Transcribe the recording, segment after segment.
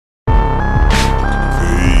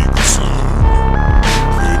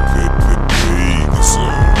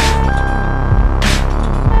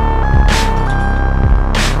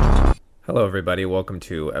Hello, everybody. Welcome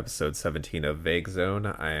to episode 17 of Vague Zone.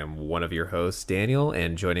 I am one of your hosts, Daniel,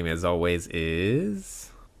 and joining me as always is.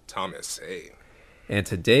 Thomas, hey. And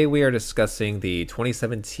today we are discussing the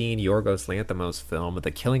 2017 Yorgos Lanthimos film, The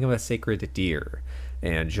Killing of a Sacred Deer.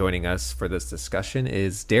 And joining us for this discussion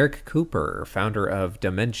is Derek Cooper, founder of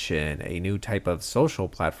Dimension, a new type of social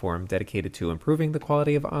platform dedicated to improving the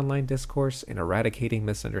quality of online discourse and eradicating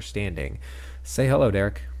misunderstanding. Say hello,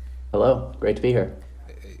 Derek. Hello, great to be here.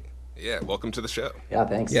 Yeah, welcome to the show. Yeah,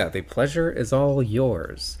 thanks. Yeah, the pleasure is all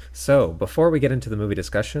yours. So, before we get into the movie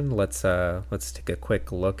discussion, let's take a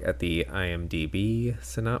quick look at the IMDb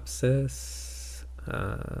synopsis.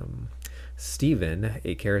 Stephen,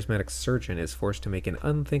 a charismatic surgeon, is forced to make an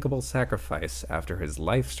unthinkable sacrifice after his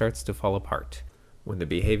life starts to fall apart. When the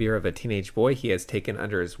behavior of a teenage boy he has taken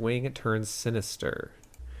under his wing turns sinister.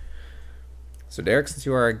 So, Derek, since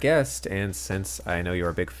you are a guest, and since I know you're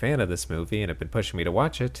a big fan of this movie and have been pushing me to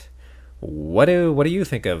watch it, what do you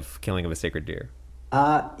think of Killing of a Sacred Deer?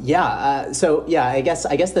 I guess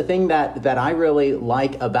the thing that I really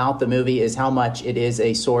like about the movie is how much it is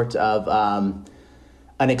a sort of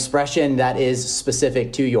an expression that is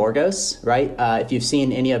specific to Yorgos, right? If you've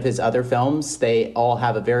seen any of his other films, they all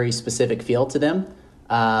have a very specific feel to them.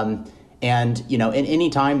 And, you know, in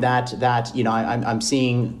any time that I'm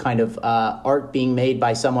seeing kind of art being made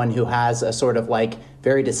by someone who has a sort of like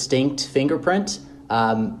very distinct fingerprint,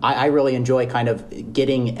 I really enjoy kind of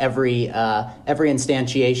getting every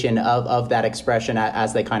instantiation of that expression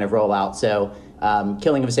as they kind of roll out. So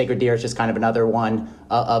Killing of a Sacred Deer is just kind of another one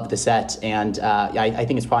of the set. And I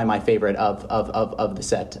think it's probably my favorite of the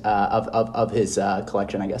set, of his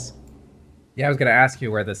collection, I guess. Yeah, I was going to ask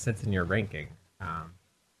you where this sits in your ranking.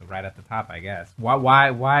 Right at the top, I guess.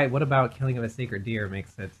 Why? What about Killing of a Sacred Deer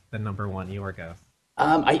makes it the number one Yorgos?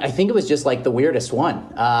 I think it was just like the weirdest one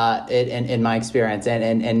in my experience,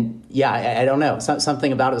 and yeah, I don't know.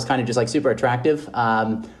 Something about it was kind of just like super attractive.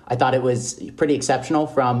 I thought it was pretty exceptional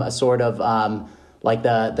from a sort of like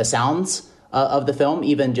the sounds of the film,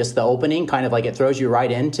 even just the opening, kind of like it throws you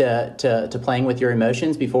right into playing with your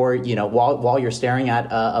emotions before while you're staring at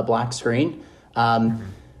a black screen.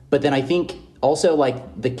 But then I think also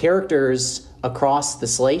like the characters across the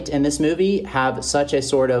slate in this movie have such a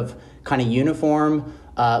sort of kind of uniform,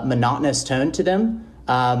 monotonous tone to them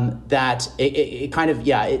that it kind of,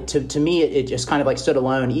 to me, it just kind of like stood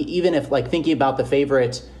alone, even if like thinking about The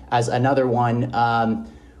Favorite as another one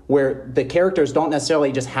where the characters don't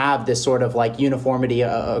necessarily just have this sort of like uniformity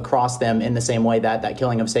across them in the same way that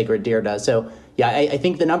Killing of Sacred Deer does. So yeah, I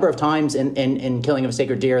think the number of times in Killing of a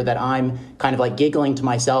Sacred Deer that I'm kind of like giggling to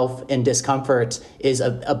myself in discomfort is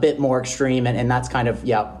a bit more extreme, and that's kind of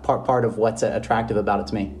part of what's attractive about it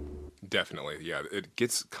to me. Definitely, yeah. It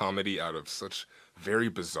gets comedy out of such very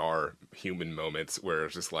bizarre human moments where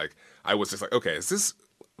it's just like, I was just like, okay, is this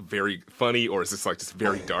very funny or is this like just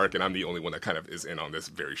very dark and I'm the only one that kind of is in on this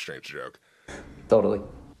very strange joke? Totally.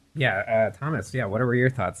 Yeah, Thomas, what were your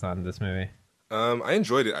thoughts on this movie? I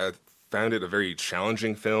enjoyed it. I found it a very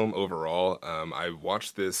challenging film overall. I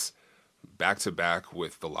watched this back to back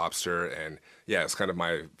with The Lobster, and yeah, it's kind of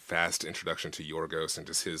my fast introduction to Yorgos and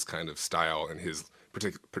just his kind of style and his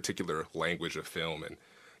particular language of film. And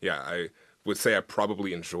yeah, I would say I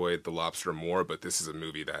probably enjoyed The Lobster more, but this is a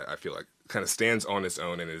movie that I feel like kind of stands on its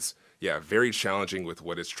own and is, very challenging with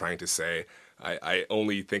what it's trying to say. I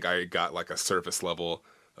only think I got like a surface level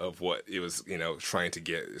of what it was, trying to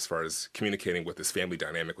get as far as communicating what this family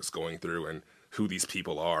dynamic was going through and who these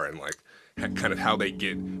people are and like kind of how they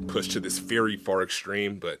get pushed to this very far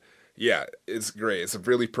extreme. But yeah, it's great. It's a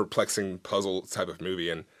really perplexing puzzle type of movie,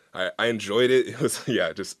 and I enjoyed it. It was,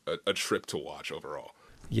 just a trip to watch overall.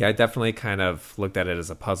 Yeah, I definitely kind of looked at it as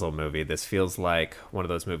a puzzle movie. This feels like one of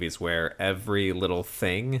those movies where every little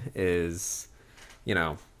thing is,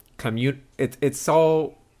 it's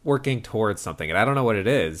all working towards something, and I don't know what it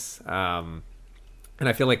is. And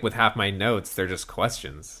I feel like with half my notes, they're just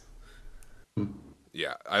questions.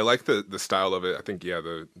 Yeah, I like the style of it. I think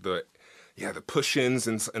the push-ins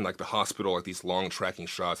and like the hospital, like these long tracking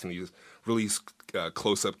shots and these really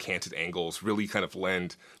close-up canted angles really kind of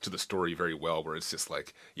lend to the story very well, where it's just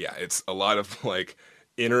like, it's a lot of like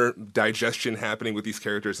inner digestion happening with these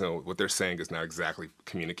characters, and what they're saying is not exactly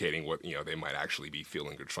communicating what they might actually be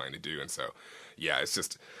feeling or trying to do. And so it's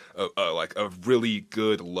just like a really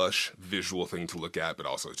good lush visual thing to look at, but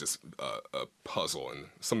also it's just a puzzle and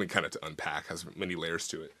something kind of to unpack, has many layers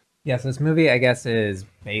to it. Yeah, so this movie, I guess, is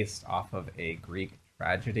based off of a Greek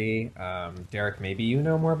tragedy. Derek, maybe you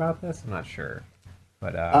know more about this? I'm not sure.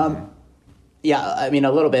 But Yeah, I mean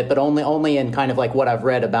a little bit, but only in kind of like what I've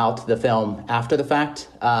read about the film after the fact.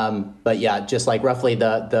 But yeah, just like roughly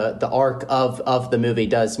the arc of the movie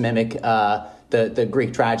does mimic the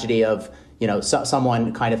Greek tragedy of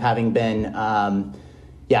someone kind of having been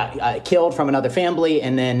killed from another family,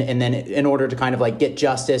 and then in order to kind of like get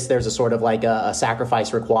justice, there's a sort of like a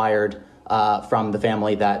sacrifice required from the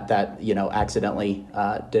family that accidentally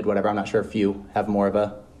did whatever. I'm not sure if you have more of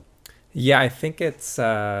a. Yeah, I think it's.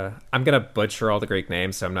 I'm going to butcher all the Greek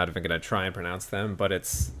names, so I'm not even going to try and pronounce them, but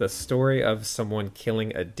it's the story of someone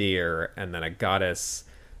killing a deer, and then a goddess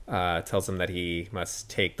tells him that he must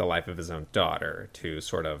take the life of his own daughter to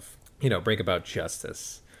sort of, bring about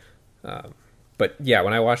justice. But yeah,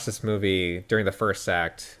 when I watched this movie during the first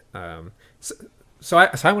act, so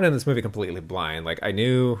I went in this movie completely blind. Like, I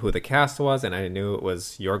knew who the cast was, and I knew it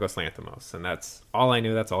was Yorgos Lanthimos, and that's all I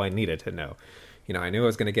knew. That's all I needed to know. I knew I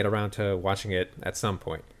was going to get around to watching it at some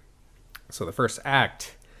point. So the first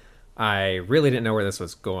act, I really didn't know where this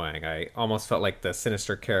was going. I almost felt like the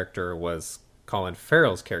sinister character was Colin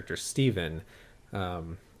Farrell's character, Steven,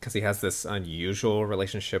 because he has this unusual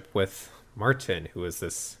relationship with Martin, who is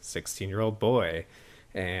this 16-year-old boy.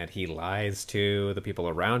 And he lies to the people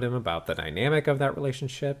around him about the dynamic of that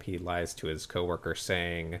relationship. He lies to his coworker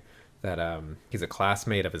saying that he's a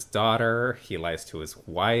classmate of his daughter. He lies to his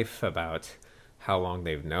wife about how long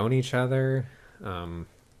they've known each other. And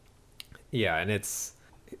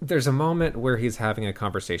there's a moment where he's having a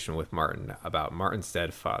conversation with Martin about Martin's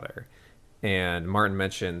dead father. And Martin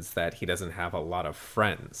mentions that he doesn't have a lot of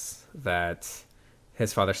friends, that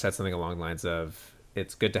his father said something along the lines of,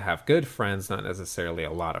 it's good to have good friends, not necessarily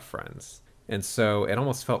a lot of friends. And so it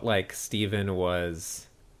almost felt like Steven was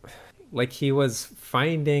like he was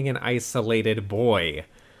finding an isolated boy,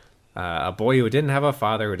 a boy who didn't have a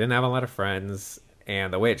father, who didn't have a lot of friends.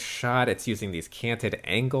 And the way it's shot, it's using these canted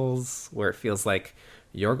angles where it feels like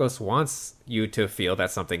Yorgos wants you to feel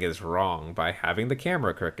that something is wrong by having the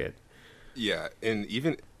camera crooked. Yeah, and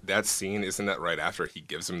even that scene, isn't that right after he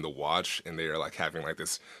gives him the watch and they are like having like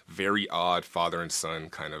this very odd father and son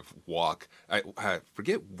kind of walk. I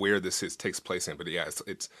forget where takes place in, but yeah,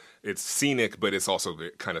 it's scenic, but it's also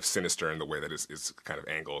kind of sinister in the way that it's kind of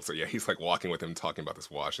angled. So yeah, he's like walking with him, talking about this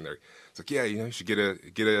watch, and it's like, yeah, you should get a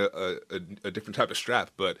different type of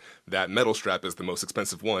strap, but that metal strap is the most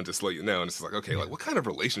expensive one, just to let you know. And it's like, okay, like what kind of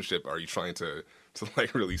relationship are you trying to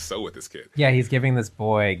like really sew with this kid? Yeah, he's giving this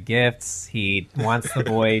boy gifts. He wants the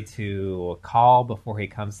boy to call before he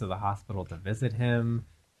comes to the hospital to visit him.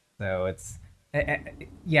 So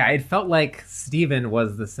it felt like Steven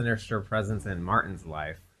was the sinister presence in Martin's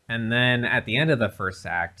life. And then at the end of the first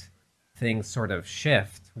act, things sort of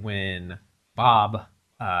shift when Bob,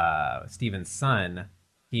 Steven's son,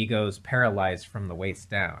 he goes paralyzed from the waist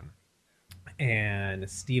down. And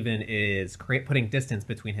Steven is putting distance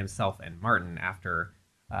between himself and Martin after,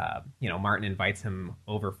 Martin invites him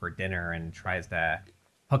over for dinner and tries to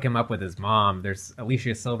hook him up with his mom. There's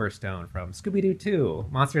Alicia Silverstone from Scooby-Doo 2,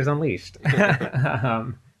 Monsters Unleashed.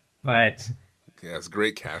 But yeah, it's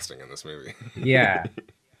great casting in this movie. Yeah.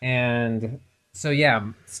 And so, yeah,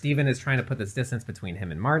 Steven is trying to put this distance between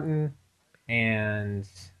him and Martin. And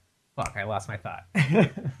fuck, I lost my thought.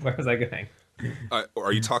 Where was I going?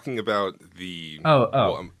 Are you talking about the?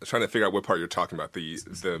 Well, I'm trying to figure out what part you're talking about. The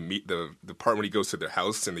part when he goes to their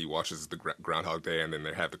house and he watches the Groundhog Day, and then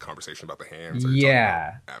they have the conversation about the hands.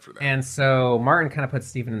 Yeah. After that, and so Martin kind of puts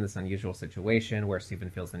Steven in this unusual situation where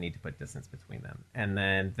Steven feels the need to put distance between them, and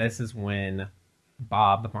then this is when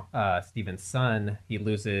Bob, Steven's son, he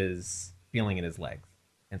loses feeling in his legs,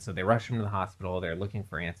 and so they rush him to the hospital. They're looking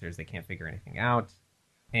for answers. They can't figure anything out,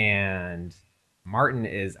 and Martin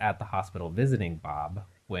is at the hospital visiting Bob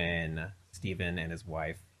when Steven and his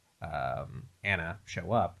wife, Anna,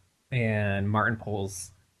 show up. And Martin pulls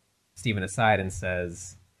Steven aside and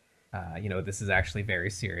says, this is actually very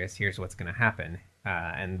serious. Here's what's going to happen.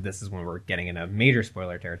 And this is when we're getting into major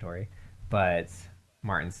spoiler territory. But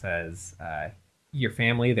Martin says, your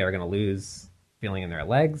family, they're going to lose feeling in their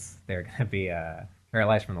legs. They're going to be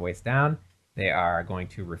paralyzed from the waist down. They are going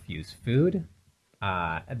to refuse food.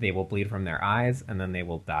 They will bleed from their eyes, and then they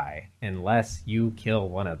will die unless you kill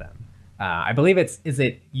one of them. I believe is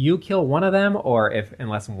it you kill one of them, or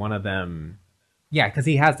unless one of them, yeah, because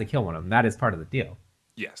he has to kill one of them. That is part of the deal.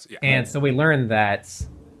 Yes, yeah. And so we learned that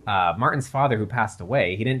Martin's father, who passed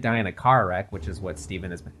away, he didn't die in a car wreck, which is what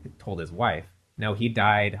Steven has told his wife. No, he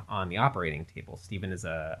died on the operating table. Steven is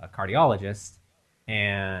a cardiologist,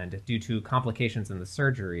 and due to complications in the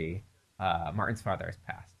surgery, Martin's father has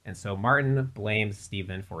passed. And so Martin blames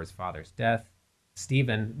Steven for his father's death.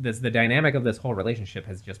 The dynamic of this whole relationship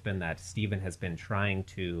has just been that Steven has been trying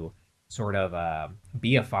to sort of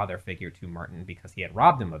be a father figure to Martin because he had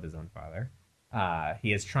robbed him of his own father.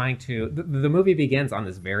 He is trying to. The movie begins on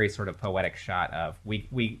this very sort of poetic shot of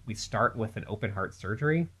we start with an open heart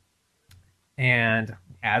surgery, and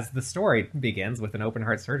as the story begins with an open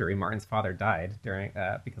heart surgery, Martin's father died during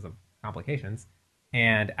because of complications.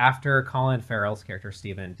 And after Colin Farrell's character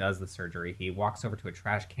Stephen does the surgery, he walks over to a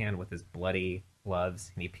trash can with his bloody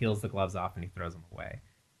gloves, and he peels the gloves off and he throws them away.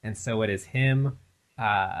 And so it is him,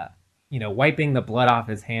 wiping the blood off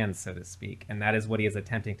his hands, so to speak. And that is what he is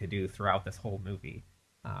attempting to do throughout this whole movie.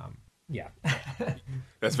 Yeah.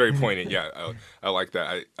 That's very poignant. Yeah, I like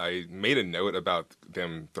that. I made a note about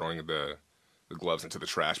them throwing the gloves into the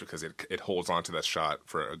trash because it holds on to that shot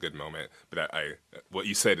for a good moment. But what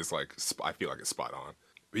you said is like, I feel like it's spot on.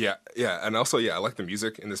 Yeah, and also, I like the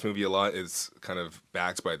music in this movie a lot. It's kind of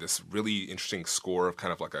backed by this really interesting score of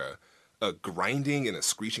kind of like a grinding and a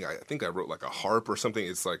screeching. I think I wrote like a harp or something.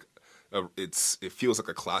 It's like it feels like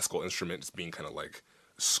a classical instrument. It's being kind of like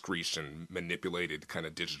screeched and manipulated kind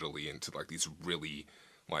of digitally into like these really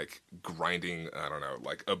like grinding, I don't know,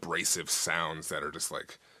 like abrasive sounds that are just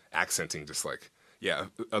like accenting just like,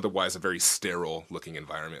 otherwise a very sterile looking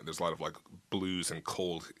environment. There's a lot of like blues and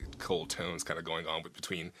cold tones kind of going on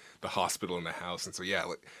between the hospital and the house. And so,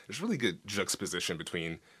 like there's really good juxtaposition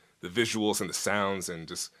between the visuals and the sounds and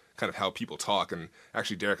just kind of how people talk. And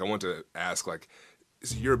actually, Derek, I want to ask, like,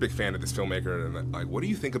 you're a big fan of this filmmaker, and like, what do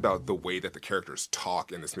you think about the way that the characters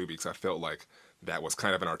talk in this movie? Because I felt like that was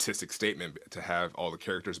kind of an artistic statement to have all the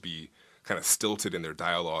characters be kind of stilted in their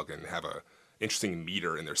dialogue and have a interesting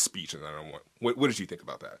meter in their speech. And I don't want, what did you think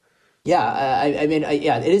about that? Yeah,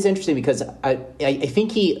 it is interesting because I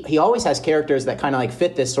think he always has characters that kind of like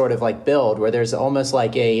fit this sort of like build where there's almost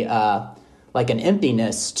like a like an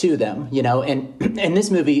emptiness to them, and in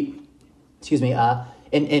this movie,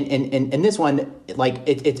 in this one, like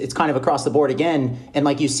it's kind of across the board again, and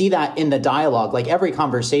like you see that in the dialogue, like every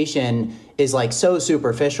conversation is like so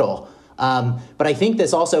superficial, but I think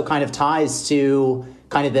this also kind of ties to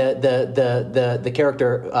kind of the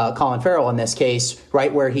character Colin Farrell in this case,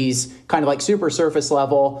 right, where he's kind of like super surface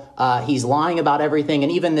level, he's lying about everything,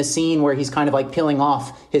 and even the scene where he's kind of like peeling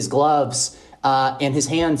off his gloves. And his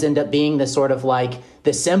hands end up being this sort of like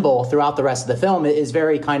the symbol throughout the rest of the film is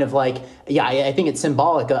very kind of like, I think it's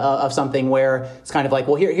symbolic of something where it's kind of like,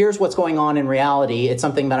 well, here's what's going on in reality. It's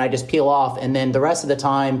something that I just peel off. And then the rest of the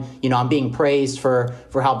time, I'm being praised for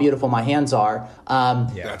how beautiful my hands are.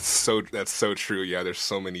 That's so true. Yeah. There's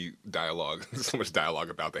so many dialogue, so much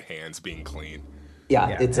dialogue about the hands being clean.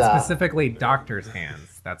 Yeah. It's specifically doctors'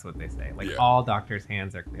 hands. That's what they say. Like all doctors'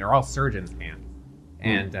 hands they're all surgeons' hands.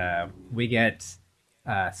 And we get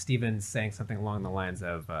Stephen saying something along the lines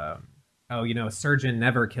of, a surgeon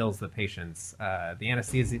never kills the patients.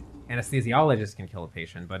 The anesthesiologist can kill a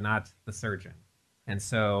patient, but not the surgeon. And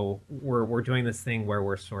so we're doing this thing where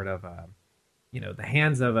we're sort of, the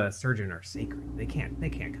hands of a surgeon are sacred. They can't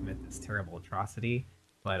commit this terrible atrocity.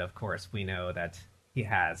 But of course, we know that he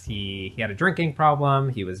had a drinking problem.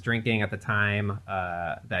 He was drinking at the time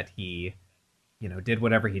that he did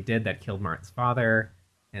whatever he did that killed Martin's father.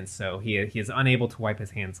 And so he is unable to wipe his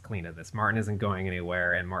hands clean of this. Martin isn't going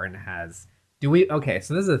anywhere, and Martin has... so this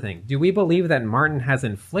is the thing. Do we believe that Martin has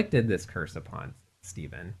inflicted this curse upon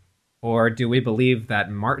Stephen? Or do we believe that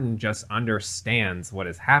Martin just understands what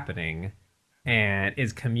is happening and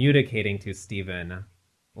is communicating to Stephen,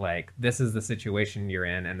 like, this is the situation you're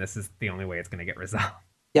in, and this is the only way it's going to get resolved?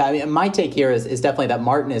 Yeah, I mean, my take here is definitely that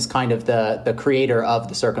Martin is kind of the creator of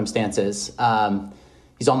the circumstances.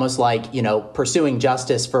 He's almost like, pursuing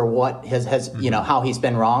justice for what has how he's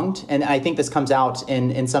been wronged. And I think this comes out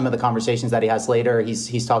in some of the conversations that he has later.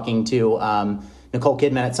 He's talking to Nicole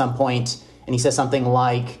Kidman at some point, and he says something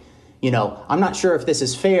like, I'm not sure if this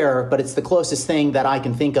is fair, but it's the closest thing that I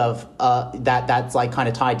can think of that's like kind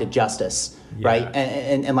of tied to justice, right?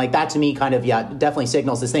 And like that to me kind of, definitely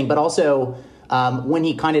signals this thing. But also... when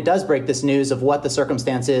he kind of does break this news of what the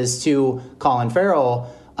circumstance is to Colin Farrell,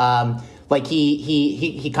 like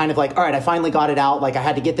he kind of like, all right, I finally got it out. Like I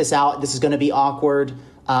had to get this out. This is going to be awkward.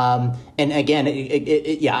 And again,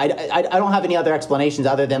 I don't have any other explanations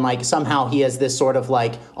other than like somehow he has this sort of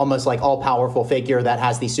like almost like all powerful figure that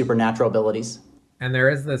has these supernatural abilities. And there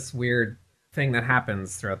is this weird thing that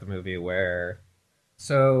happens throughout the movie where,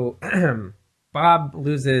 Bob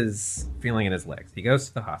loses feeling in his legs. He goes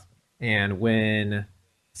to the hospital. And when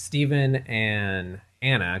Stephen and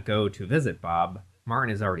Anna go to visit Bob,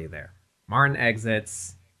 Martin is already there. Martin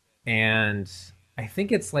exits, and I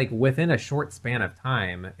think it's like within a short span of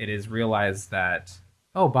time, it is realized that,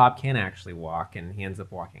 Bob can actually walk, and he ends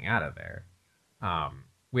up walking out of there.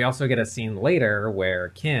 we also get a scene later where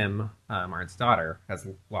Kim, Martin's daughter, has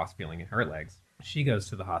lost feeling in her legs. She goes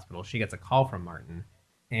to the hospital. She gets a call from Martin,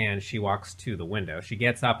 and she walks to the window. She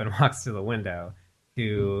gets up and walks to the window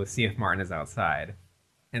to see if Martin is outside.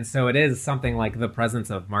 And so it is something like the presence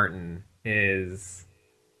of Martin is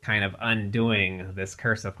kind of undoing this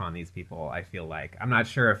curse upon these people, I feel like. I'm not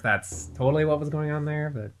sure if that's totally what was going on there,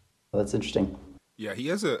 but Well, that's interesting. Yeah, he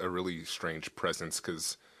has a really strange presence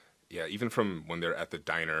because, yeah, even from when they're at the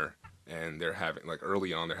diner and they're having, like,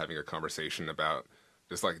 early on, they're having a conversation about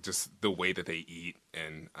just the way that they eat.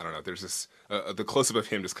 And I don't know, there's this, the close up of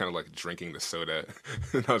him just kind of like drinking the soda.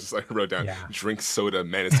 And I was just like, I wrote down, yeah. drink soda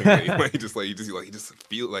menacingly. Like, he just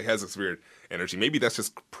feel like has this weird energy. Maybe that's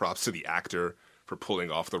just props to the actor for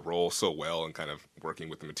pulling off the role so well and kind of working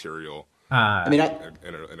with the material I mean,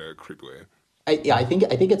 in a creepy way. I think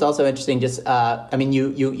it's also interesting. Just, I mean,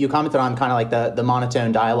 you commented on kind of like the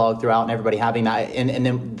monotone dialogue throughout, and everybody having that, and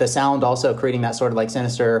then the sound also creating that sort of like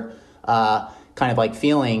sinister kind of like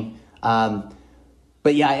feeling.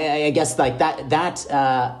 But yeah, I guess like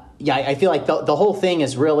that. Yeah, I feel like the whole thing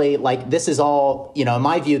is really like, this is all, in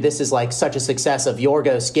my view, this is like such a success of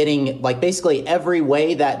Yorgos getting like basically every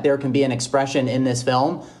way that there can be an expression in this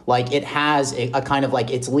film. Like it has a kind of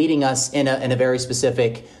like, it's leading us in a very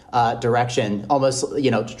specific direction, almost,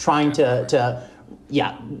 trying to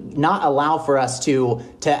not allow for us to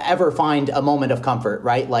ever find a moment of comfort,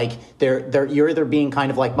 right? Like you're either being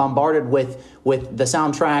kind of like bombarded with the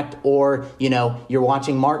soundtrack, or you're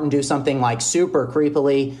watching Martin do something like super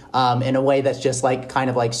creepily in a way that's just like kind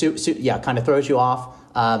of like kind of throws you off,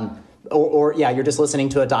 or you're just listening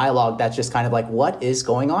to a dialogue that's just kind of like, what is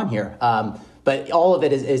going on here? But all of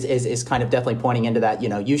it is kind of definitely pointing into that.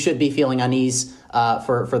 You should be feeling unease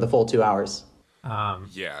for the full 2 hours.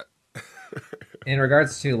 Yeah. In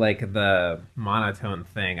regards to like the monotone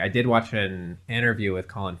thing, I did watch an interview with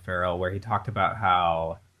Colin Farrell where he talked about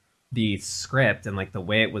how the script and like the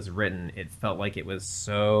way it was written, it felt like it was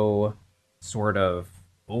so sort of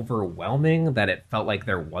overwhelming that it felt like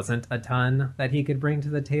there wasn't a ton that he could bring to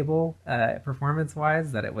the table performance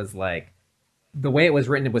wise, that it was like the way it was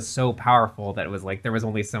written, it was so powerful that it was like there was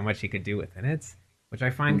only so much he could do within it, which I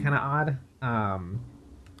find kind of odd.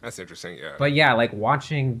 That's interesting, yeah. But yeah, like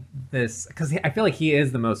watching this, because I feel like he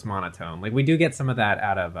is the most monotone. Like we do get some of that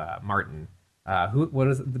out of Martin. What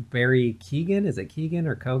is it? Barry Keoghan? Is it Keegan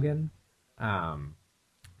or Kogan?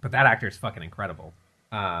 But that actor is fucking incredible.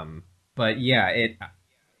 But yeah,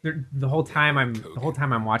 the whole time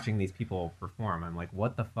I'm watching these people perform, I'm like,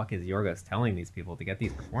 what the fuck is Yorgos telling these people to get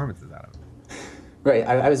these performances out of them? Right.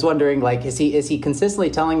 I was wondering, like, is he consistently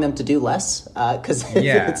telling them to do less? Because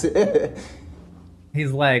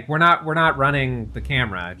he's like, we're not running the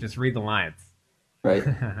camera. Just read the lines. Right.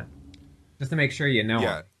 Just to make sure you know.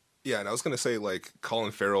 Yeah. Him. Yeah, and I was going to say, like,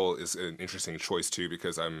 Colin Farrell is an interesting choice, too,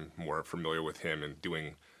 because I'm more familiar with him and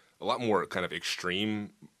doing a lot more kind of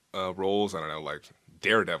extreme roles. I don't know, like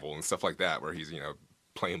Daredevil and stuff like that, where he's,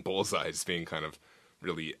 playing Bullseye, just being kind of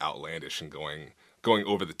really outlandish and going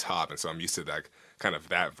over the top. And so I'm used to that kind of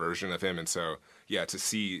that version of him. And so, yeah, to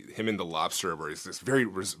see him in The Lobster, where he's just very,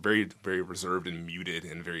 very, very reserved and muted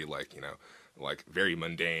and very, like, like very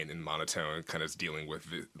mundane and monotone, kind of dealing with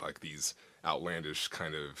like these outlandish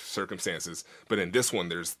kind of circumstances. But in this one,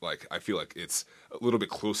 there's like, I feel like it's a little bit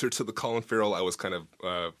closer to the Colin Farrell I was kind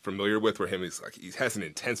of familiar with, where him is like, he has an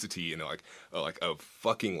intensity and like a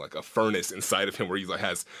fucking like a furnace inside of him, where he like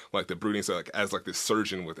has like the brooding. So like as like this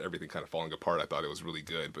surgeon with everything kind of falling apart, I thought it was really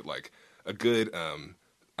good. But like a good I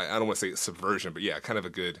don't want to say subversion, but yeah, kind of a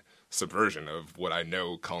good subversion of what I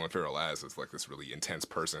know Colin Farrell as like this really intense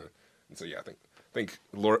person. And so yeah, I think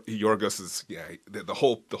Yorgos is the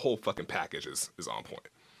whole fucking package is on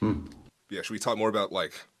point. Yeah, should we talk more about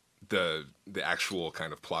like the actual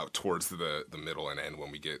kind of plot towards the middle and end,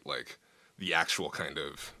 when we get like the actual kind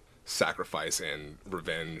of sacrifice and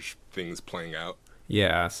revenge things playing out?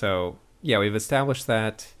 Yeah. So yeah, we've established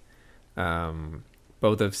that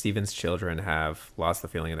both of Stephen's children have lost the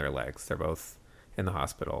feeling in their legs. They're both in the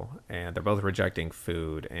hospital, and they're both rejecting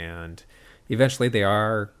food, and eventually they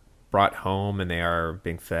are brought home and they are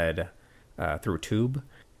being fed through a tube.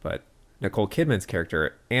 But Nicole Kidman's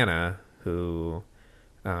character, Anna, who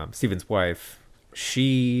Stephen's wife,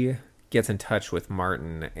 she gets in touch with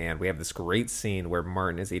Martin, and we have this great scene where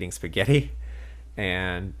Martin is eating spaghetti,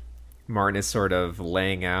 and Martin is sort of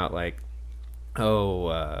laying out like,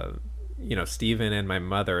 Stephen and my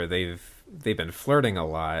mother, they've been flirting a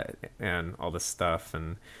lot and all this stuff.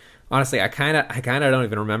 And honestly, I kind of don't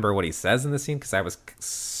even remember what he says in the scene, because I was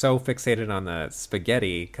so fixated on the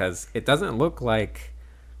spaghetti, because it doesn't look like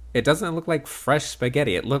it doesn't look like fresh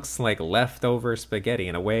spaghetti. It looks like leftover spaghetti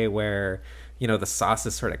in a way where, the sauce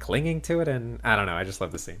is sort of clinging to it. And I don't know. I just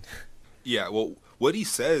love the scene. Yeah, well, what he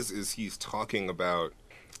says is he's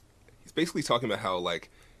basically talking about how,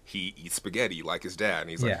 like, he eats spaghetti like his dad. And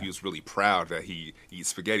he's like, Yeah. he was really proud that he eats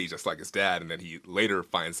spaghetti just like his dad. And then he later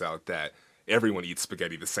finds out that everyone eats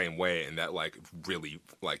spaghetti the same way. And that, like, really,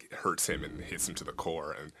 like, hurts him and hits him to the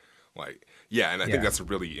core. And, like, yeah, and I think Yeah. that's a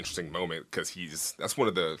really interesting moment because that's one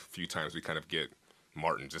of the few times we kind of get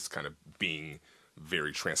Martin just kind of being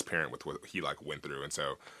very transparent with what he like went through. And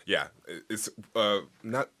so yeah, it's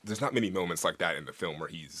not there's not many moments like that in the film where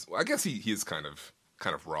I guess he is kind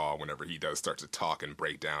of raw whenever he does start to talk and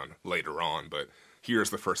break down later on, but here's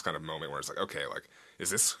the first kind of moment where it's like, okay, like, is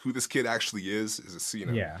this who this kid actually is this,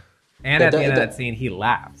 Yeah. And at the end of that scene, he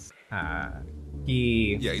laughs.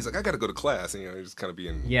 He's like, I gotta go to class, and he's just kind of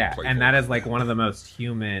being playful. And that is like one of the most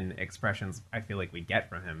human expressions I feel like we get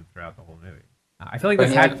from him throughout the whole movie. I feel like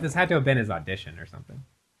this had to have been his audition or something.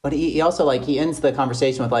 But he also, like, he ends the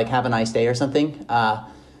conversation with, like, have a nice day or something.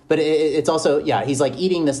 But it's also, yeah, he's like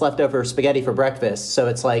eating this leftover spaghetti for breakfast. So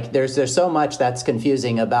it's like there's so much that's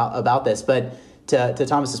confusing about this. But to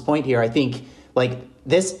Thomas's point here, I think, like,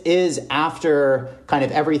 this is after kind of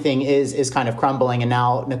everything is kind of crumbling, and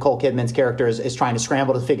now Nicole Kidman's character is trying to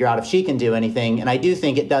scramble to figure out if she can do anything. And I do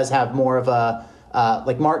think it does have more of a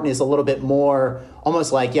like, Martin is a little bit more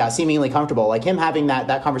almost like, seemingly comfortable. Like him having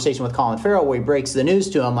that conversation with Colin Farrell where he breaks the news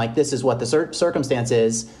to him, like, this is what the circumstance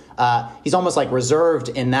is. He's almost like reserved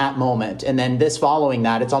in that moment. And then this following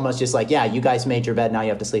that, it's almost just like, yeah, you guys made your bed, now you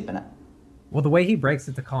have to sleep in it. Well, the way he breaks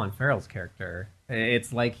it to Colin Farrell's character,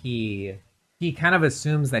 it's like he kind of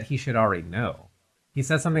assumes that he should already know. He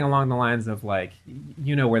says something along the lines of, like,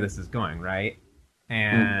 you know where this is going, right?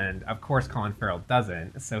 And of course Colin Farrell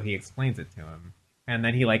doesn't, so he explains it to him. And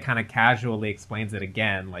then he, like, kind of casually explains it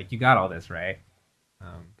again, like, you got all this, right?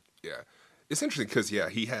 Yeah. It's interesting because,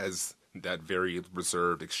 he has that very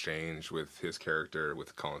reserved exchange with his character,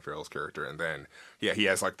 with Colin Farrell's character, and then, he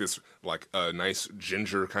has, like, this, like, a nice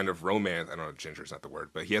ginger kind of romance. I don't know if ginger's not the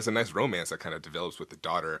word, but he has a nice romance that kind of develops with the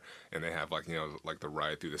daughter, and they have, like, like, the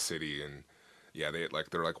ride through the city, and,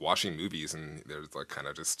 they're, like, watching movies, and they're, like, kind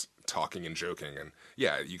of just talking and joking, and,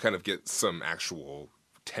 you kind of get some actual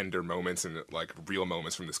tender moments and, like, real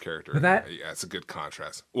moments from this character. But it's a good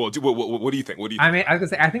contrast. Well, what do you think? What do you think? I mean, I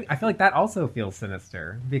was gonna say, I feel like that also feels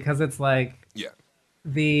sinister because it's like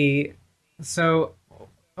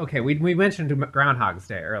okay, we mentioned Groundhog's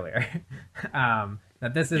Day earlier,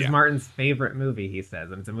 that this is Martin's favorite movie. He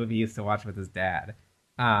says, and it's a movie he used to watch with his dad.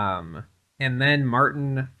 And then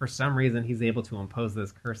Martin, for some reason, he's able to impose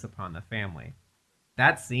this curse upon the family.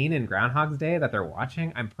 That scene in Groundhog's Day that they're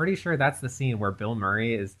watching, I'm pretty sure that's the scene where Bill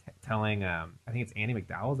Murray is telling, I think it's Annie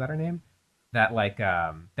McDowell, is that her name? That, like,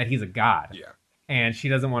 that he's a god. Yeah. And she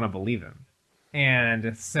doesn't want to believe him.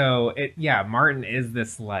 And so, Martin is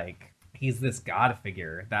this, like, he's this god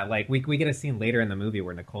figure that, like, we get a scene later in the movie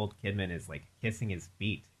where Nicole Kidman is, like, kissing his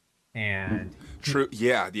feet. And true.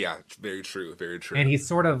 Yeah. Very true. Very true. And he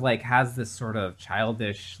sort of, like, has this sort of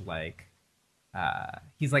childish, like,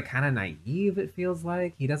 he's, like, kind of naive, it feels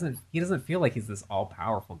like. He doesn't feel like he's this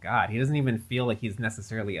all-powerful god. He doesn't even feel like he's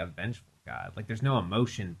necessarily a vengeful god. Like, there's no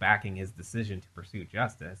emotion backing his decision to pursue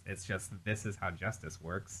justice. It's just, this is how justice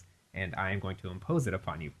works, and I am going to impose it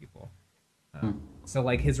upon you people. So,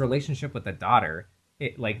 like, his relationship with the daughter,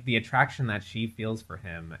 like, the attraction that she feels for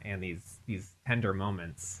him and these tender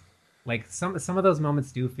moments, like, some of those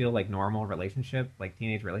moments do feel like normal relationship, like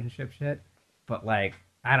teenage relationship shit, but, like,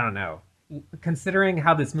 I don't know. Considering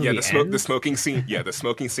how this movie ends, the smoking scene, the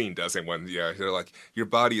smoking scene doesn't. When they're like, your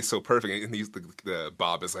body is so perfect, and the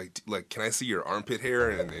Bob is like, can I see your armpit hair?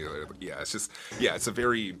 And it's just, it's a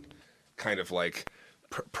very kind of like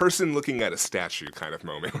person looking at a statue kind of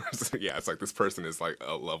moment. It's like this person is like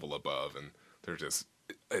a level above, and they're just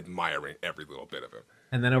admiring every little bit of him.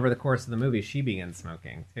 And then over the course of the movie, she begins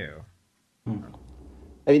smoking too.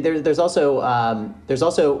 I mean, there's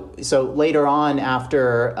also so later on,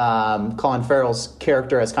 after Colin Farrell's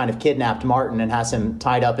character has kind of kidnapped Martin and has him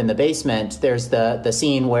tied up in the basement, there's the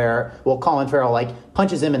scene where, well, Colin Farrell, like,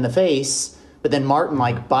 punches him in the face, but then Martin,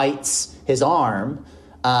 like, bites his arm,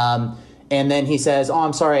 and then he says, "Oh,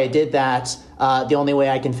 I'm sorry, I did that. The only way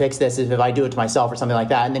I can fix this is if I do it to myself," or something like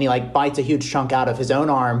that. And then he, like, bites a huge chunk out of his own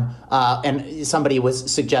arm. And somebody was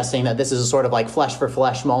suggesting that this is a sort of like flesh for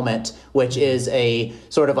flesh moment, which is a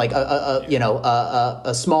sort of like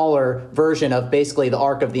a smaller version of basically the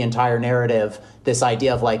arc of the entire narrative. This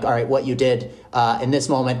idea of, like, all right, what you did in this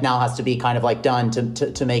moment now has to be kind of like done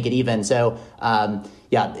to make it even. So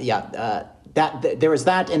there was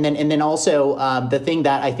that, and then also the thing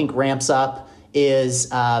that I think ramps up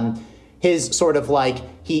is his sort of like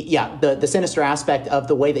the sinister aspect of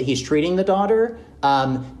the way that he's treating the daughter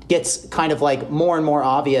gets kind of like more and more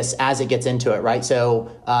obvious as it gets into it, right?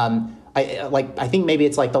 So I think maybe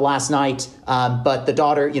it's like the last night, but the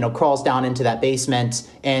daughter, crawls down into that basement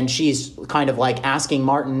and she's kind of like asking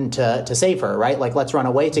Martin to save her, right? Like, let's run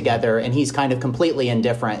away together. And he's kind of completely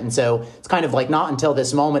indifferent. And so it's kind of like not until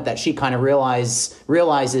this moment that she kind of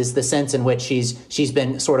realizes the sense in which she's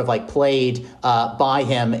been sort of like played by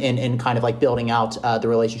him in kind of like building out the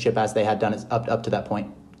relationship as they had done up to that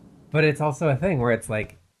point. But it's also a thing where it's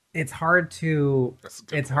like, it's hard to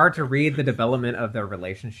read the development of their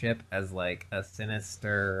relationship as like a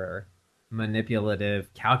sinister,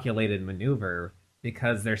 manipulative, calculated maneuver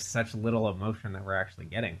because there's such little emotion that we're actually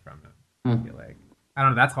getting from them. I feel like, I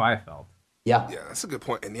don't know, that's how I felt. Yeah, that's a good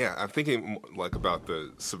point. And yeah, I'm thinking like about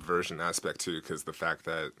the subversion aspect too, because the fact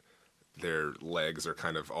that their legs are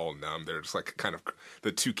kind of all numb. They're just like kind of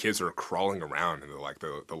the two kids are crawling around in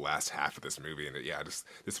the last half of this movie, and just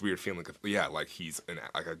this weird feeling of like he's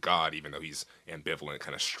like a god, even though he's ambivalent,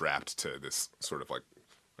 kind of strapped to this sort of like,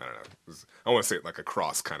 I don't know, I want to say it like a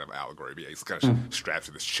cross kind of allegory, but he's kind of strapped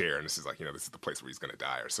to this chair, and this is like this is the place where he's going to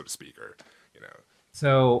die, or so to speak, or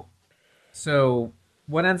So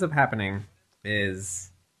what ends up happening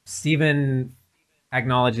is Steven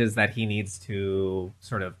acknowledges that he needs to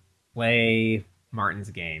sort of play Martin's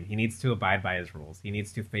game. He needs to abide by his rules. He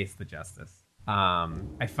needs to face the justice.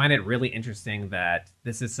 I find it really interesting that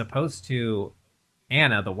this is supposed to,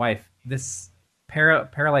 Anna, the wife, this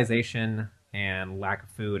paralyzation and lack of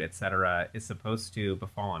food, etc., is supposed to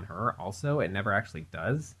befall on her also. It never actually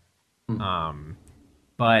does.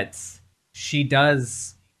 But she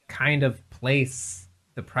does kind of place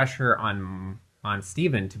the pressure on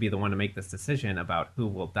Steven to be the one to make this decision about who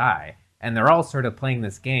will die. And they're all sort of playing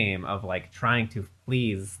this game of like trying to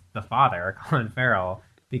please the father, Colin Farrell,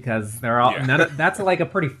 because they're all that's like a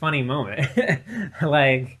pretty funny moment.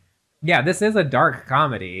 Like, yeah, this is a dark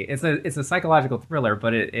comedy. It's a psychological thriller,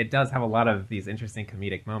 but it does have a lot of these interesting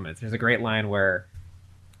comedic moments. There's a great line where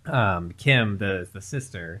Kim, the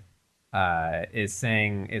sister, is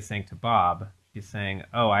saying to Bob, she's saying,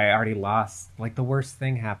 "Oh, I already lost. Like the worst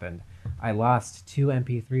thing happened. I lost 2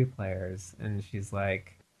 MP3 players," and she's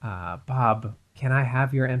like, "Bob, can I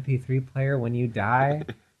have your MP3 player when you die?"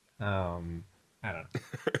 I don't know.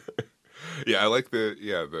 Yeah, I like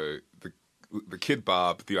the kid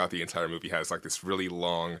Bob throughout the entire movie has like this really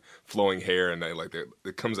long flowing hair, and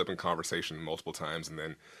it comes up in conversation multiple times, and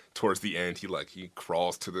then towards the end he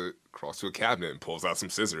crawls to a cabinet and pulls out some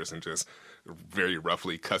scissors and just very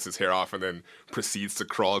roughly cuts his hair off, and then proceeds to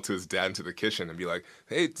crawl to his dad into the kitchen and be like,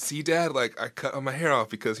 "Hey, see, Dad, like I cut my hair off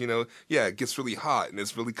because it gets really hot and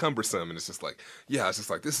it's really cumbersome," and it's just like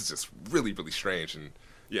this is just really, really strange. And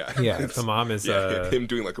the mom is him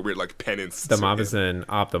doing like a weird like penance. The mom is an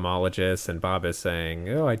ophthalmologist, and Bob is saying,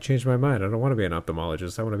 "Oh, I changed my mind. I don't want to be an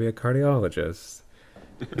ophthalmologist. I want to be a cardiologist."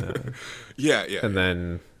 And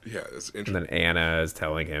then it's interesting. And then Anna is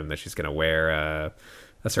telling him that she's going to wear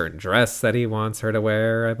a certain dress that he wants her to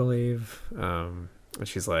wear, I believe. And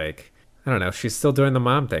she's like, I don't know. She's still doing the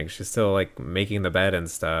mom thing. She's still like making the bed and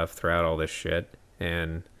stuff throughout all this shit.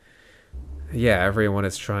 And everyone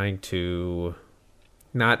is trying to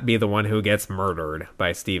not be the one who gets murdered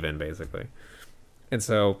by Steven, basically. And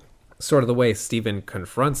so sort of the way Steven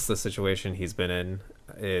confronts the situation he's been in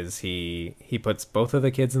is he puts both of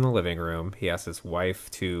the kids in the living room. He asks his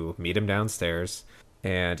wife to meet him downstairs,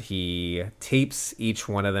 and he tapes each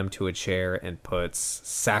one of them to a chair and puts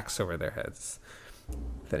sacks over their heads.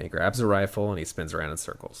 Then he grabs a rifle and he spins around in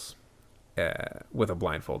circles with a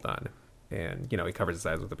blindfold on. And, he covers his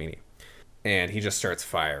eyes with a beanie. And he just starts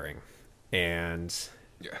firing. And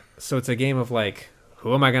so it's a game of like,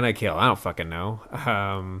 who am I going to kill? I don't fucking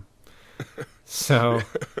know. So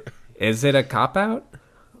is it a cop-out?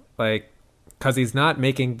 Like, because he's not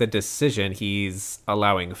making the decision, he's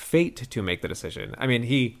allowing fate to make the decision. I mean,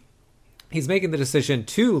 he's making the decision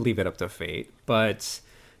to leave it up to fate, but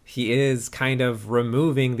he is kind of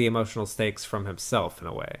removing the emotional stakes from himself in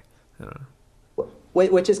a way. I don't know.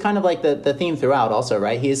 Which is kind of like the theme throughout also,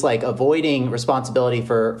 right? He's like avoiding responsibility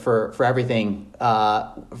for everything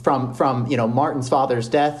from Martin's father's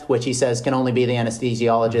death, which he says can only be the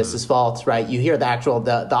anesthesiologist's fault, right? You hear the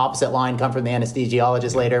opposite line come from the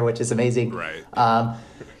anesthesiologist later, which is amazing. Right.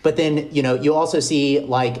 But then, you also see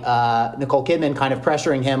like Nicole Kidman kind of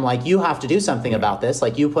pressuring him, like, you have to do something about this.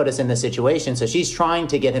 Like, you put us in this situation. So she's trying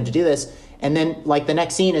to get him to do this. And then like the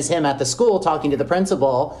next scene is him at the school talking to the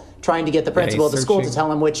principal, trying to get the principal of the school to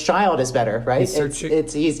tell him which child is better, right?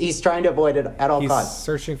 He's trying to avoid it at all costs. He's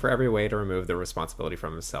searching for every way to remove the responsibility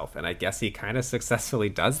from himself. And I guess he kind of successfully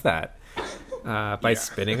does that by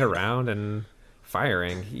spinning around and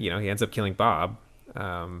firing. He ends up killing Bob.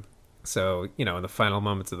 So, in the final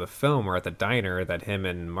moments of the film, we're at the diner that him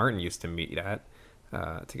and Martin used to meet at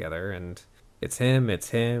together, and it's him,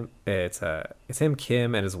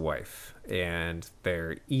 Kim, and his wife, and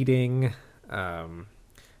they're eating.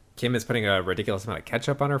 Kim is putting a ridiculous amount of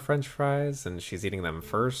ketchup on her French fries, and she's eating them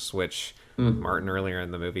first, which Martin earlier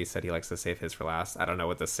in the movie said he likes to save his for last. I don't know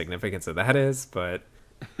what the significance of that is, but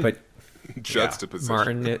juxtaposition.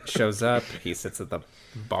 Martin shows up. He sits at the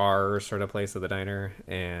bar sort of place of the diner,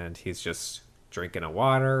 and he's just drinking a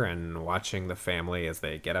water and watching the family as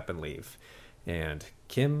they get up and leave. And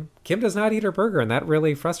Kim does not eat her burger, and that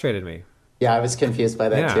really frustrated me. Yeah, I was confused by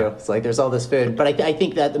that too. It's like, there's all this food, but I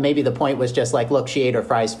think that maybe the point was just like, look, she ate her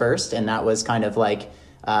fries first, and that was kind of like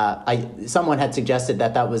someone had suggested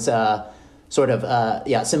that was sort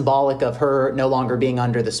of symbolic of her no longer being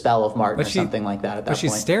under the spell of Martin something like that at that point. But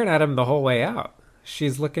she's staring at him the whole way out.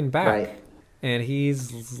 She's looking back, and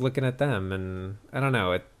he's looking at them, and I don't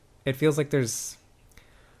know. It feels like there's.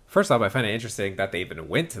 First off, I find it interesting that they even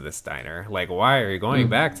went to this diner. Like, why are you going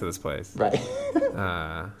back to this place? Right.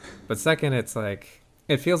 But second, it's like,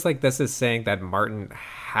 it feels like this is saying that Martin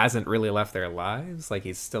hasn't really left their lives. Like,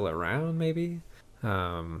 he's still around, maybe.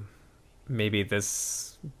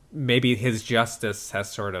 Maybe his justice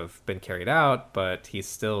has sort of been carried out, but he's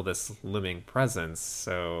still this looming presence.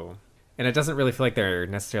 So, and it doesn't really feel like they're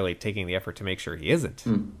necessarily taking the effort to make sure he isn't.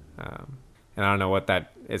 And I don't know what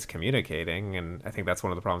that is communicating. And I think that's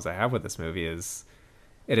one of the problems I have with this movie is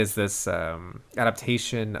it is this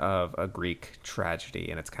adaptation of a Greek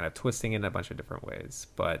tragedy, and it's kind of twisting in a bunch of different ways.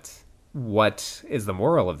 But what is the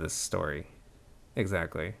moral of this story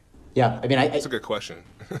exactly? Yeah, I mean, that's a good question.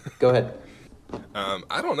 Go ahead.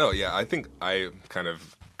 I don't know. Yeah, I think I kind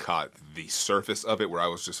of caught the surface of it, where I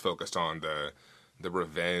was just focused on the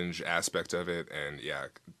revenge aspect of it, and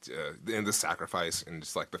and the sacrifice, and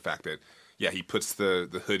just like the fact that he puts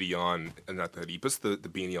the hoodie on, and not the hoodie, he puts the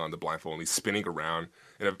beanie on, the blindfold, and he's spinning around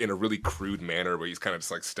in a really crude manner, where he's kind of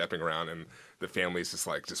just like stepping around, and the family's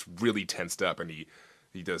just really tensed up, and he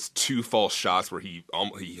does two false shots where he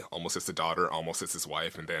almost hits the daughter, almost hits his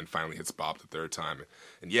wife, and then finally hits Bob the third time.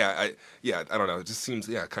 And I don't know. It just seems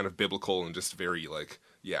kind of biblical and just very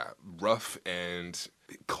rough and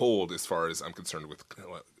cold as far as I'm concerned with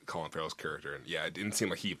Colin Farrell's character. And it didn't seem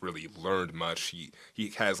like he really learned much.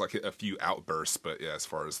 He has like a few outbursts, but as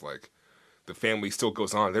far as like the family still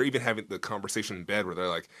goes on. They're even having the conversation in bed where they're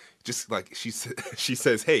like, just like she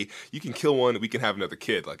says, "Hey, you can kill one, we can have another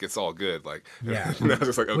kid. Like, it's all good." Like, and I was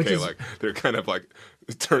just like, okay, like they're kind of like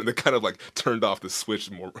turned off the switch.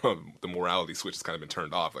 The morality switch has kind of been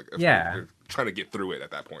turned off. Like, they're trying to get through it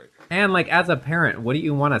at that point. And like, as a parent, wouldn't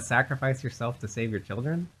you want to sacrifice yourself to save your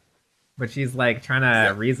children? But she's like trying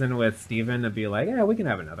to reason with Steven to be like, yeah, we can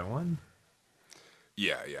have another one.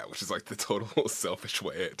 Yeah, which is like the total selfish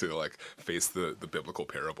way to like face the biblical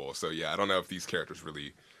parable. So I don't know if these characters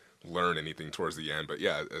really learn anything towards the end, but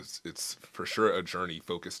it's for sure a journey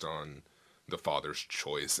focused on the father's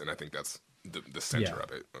choice, and I think that's the center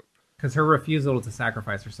of it. Because her refusal to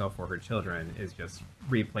sacrifice herself for her children is just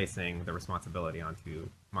replacing the responsibility onto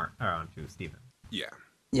Steven.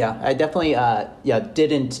 Yeah, I definitely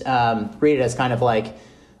didn't read it as kind of like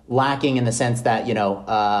lacking in the sense that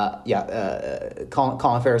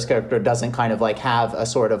Colin Farrell's character doesn't kind of like have a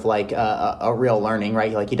sort of like a real learning,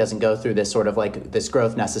 right? Like he doesn't go through this sort of like this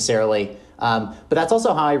growth necessarily. But that's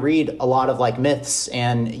also how I read a lot of like myths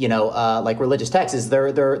and like religious texts. Is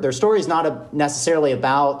their story's not necessarily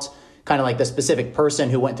about kind of like the specific person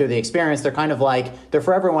who went through the experience. They're kind of like, they're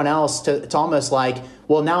for everyone else to almost like,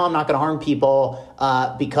 well, now I'm not going to harm people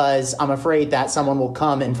because I'm afraid that someone will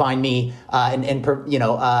come and find me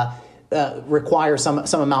require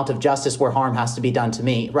some amount of justice where harm has to be done to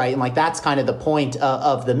me, right? And like, that's kind of the point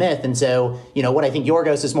of the myth. And so, what I think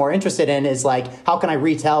Yorgos is more interested in is like, how can I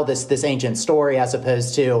retell this ancient story as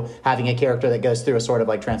opposed to having a character that goes through a sort of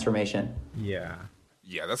like transformation?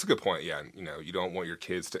 Yeah, that's a good point. Yeah, you don't want your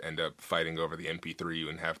kids to end up fighting over the MP3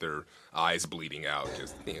 and have their eyes bleeding out.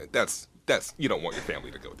 Because that's that's you don't want your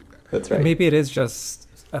family to go through that. That's right. Maybe it is just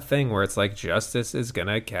a thing where it's like justice is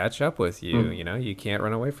gonna catch up with you. You know, you can't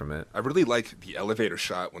run away from it. I really like the elevator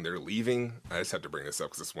shot when they're leaving. I just have to bring this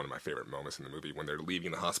up because it's one of my favorite moments in the movie when they're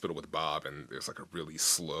leaving the hospital with Bob, and there's like a really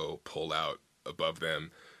slow pull out above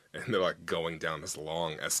them, and they're like going down this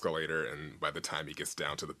long escalator, and by the time he gets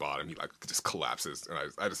down to the bottom, he like just collapses. And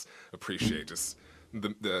I just appreciate just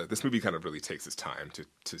this movie kind of really takes its time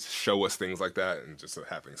to show us things like that and just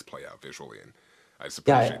have things play out visually, and I just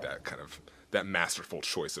appreciate that kind of that masterful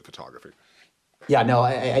choice of photography. Yeah, no,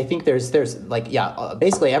 I think there's like,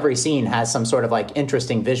 basically every scene has some sort of like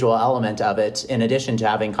interesting visual element of it, in addition to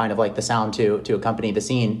having kind of like the sound to accompany the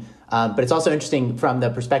scene. But it's also interesting from the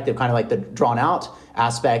perspective, kind of like the drawn out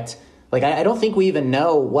aspect. Like, I don't think we even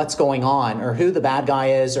know what's going on or who the bad guy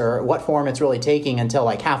is or what form it's really taking until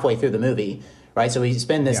like halfway through the movie, right? So we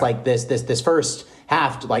spend this like this first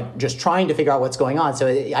half like just trying to figure out what's going on. So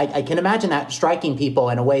I can imagine that striking people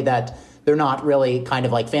in a way that they're not really kind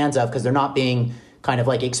of like fans of, because they're not being kind of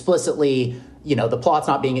like explicitly, the plot's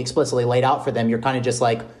not being explicitly laid out for them. You're kind of just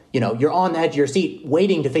like, you're on the edge of your seat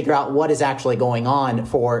waiting to figure out what is actually going on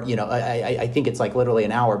for, I think it's like literally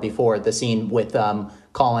an hour before the scene with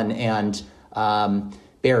Colin and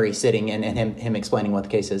Barry sitting and him explaining what the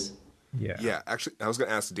case is. Yeah. Actually, I was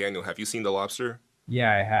going to ask Daniel, have you seen The Lobster?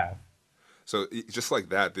 Yeah, I have. So just like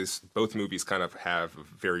that, both movies kind of have a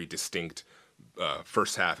very distinct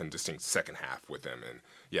first half and distinct second half with them.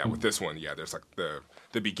 And with this one, there's like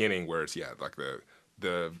the beginning where it's like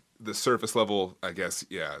the surface level, I guess,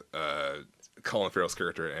 Colin Farrell's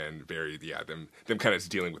character and Barry, them kind of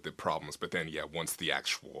dealing with the problems. But then once the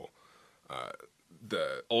actual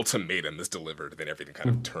the ultimatum is delivered, then everything kind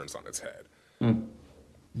of turns on its head.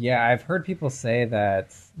 Yeah, I've heard people say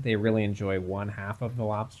that they really enjoy one half of The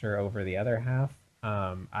Lobster over the other half.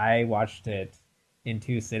 I watched it in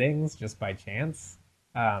 2 sittings just by chance,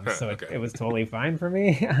 so it was totally fine for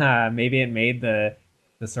me. Maybe it made the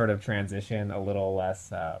sort of transition a little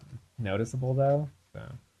less noticeable, though. So.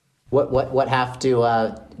 What half do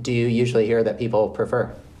you usually hear that people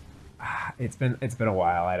prefer? It's been a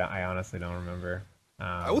while. I honestly don't remember.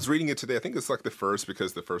 I was reading it today. I think it's like the first,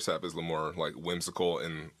 because the first half is a little more like whimsical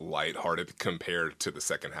and lighthearted compared to the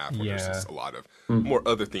second half, where there's just a lot of more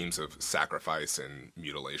other themes of sacrifice and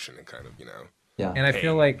mutilation and kind of and I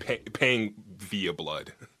feel like paying via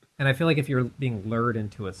blood. And I feel like if you're being lured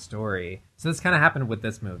into a story, so this kind of happened with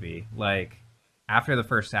this movie. Like after the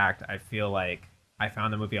first act, I feel like I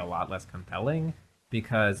found the movie a lot less compelling,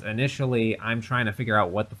 because initially I'm trying to figure out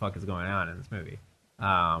what the fuck is going on in this movie.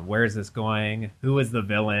 Where is this going? Who is the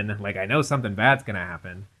villain? Like, I know something bad's gonna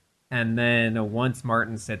happen. And then once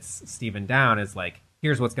Martin sits Steven down, is like,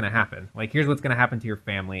 here's what's gonna happen. Like, here's what's gonna happen to your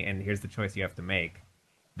family, and here's the choice you have to make.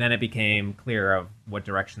 Then it became clear of what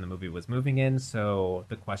direction the movie was moving in, so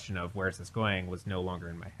the question of where's this going was no longer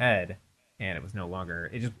in my head, and it was no longer,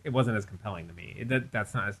 it wasn't as compelling to me.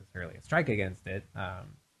 That's not necessarily a strike against it.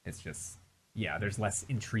 It's just, there's less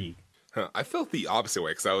intrigue. I felt the opposite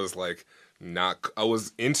way, because I was like, I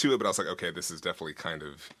was into it, but I was like, okay, this is definitely kind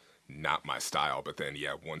of not my style. But then,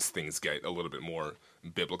 once things get a little bit more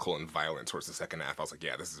biblical and violent towards the second half, I was like,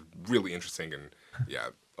 this is really interesting. And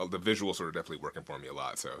the visuals were definitely working for me a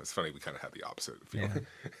lot. So it's funny, we kind of had the opposite feeling.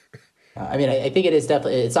 I mean, I think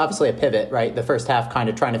it's obviously a pivot, right? The first half kind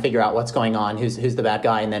of trying to figure out what's going on, who's the bad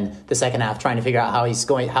guy, and then the second half trying to figure out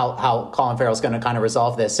how Colin Farrell's going to kind of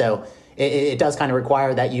resolve this. So it does kind of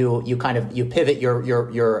require that you pivot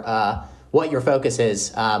your what your focus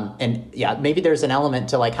is. And maybe there's an element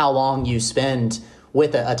to like how long you spend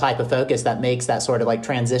with a type of focus that makes that sort of like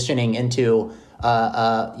transitioning into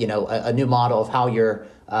a new model of how you're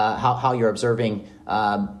observing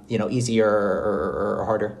easier or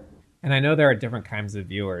harder. And I know there are different kinds of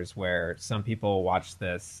viewers where some people watch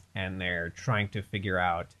this and they're trying to figure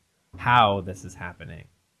out how this is happening.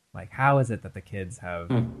 Like, how is it that the kids have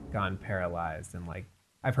gone paralyzed? And like,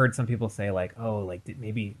 I've heard some people say like, oh, like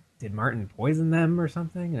did Martin poison them or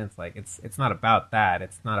something? And it's like, it's not about that.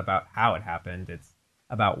 It's not about how it happened. It's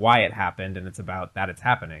about why it happened, and it's about that it's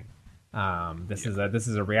happening. This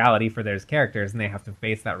is a reality for those characters, and they have to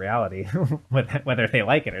face that reality, whether they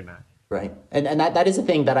like it or not. Right, and that is a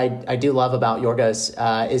thing that I do love about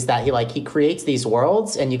Yorgos, is that he creates these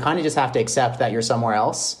worlds, and you kind of just have to accept that you're somewhere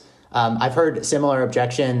else. I've heard similar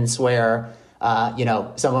objections where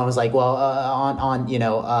someone was like,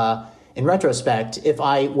 well, in retrospect, if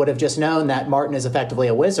I would have just known that Martin is effectively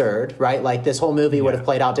a wizard, right? Like this whole movie would have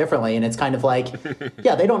played out differently. And it's kind of like,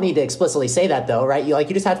 they don't need to explicitly say that though, right? You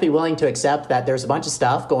just have to be willing to accept that there's a bunch of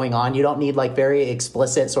stuff going on. You don't need like very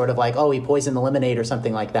explicit sort of like, oh, he poisoned the lemonade or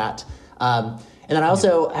something like that. And And then I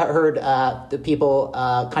also heard the people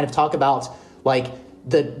kind of talk about like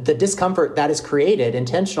the discomfort that is created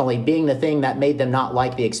intentionally being the thing that made them not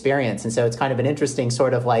like the experience. And so it's kind of an interesting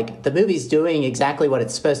sort of like the movie's doing exactly what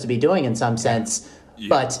it's supposed to be doing in some sense. Yeah.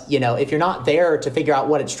 But, you know, if you're not there to figure out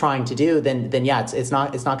what it's trying to do, then yeah, it's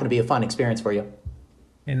not going to be a fun experience for you.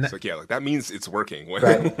 It's like, yeah, like that means it's working when,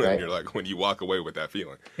 when you're like, when you walk away with that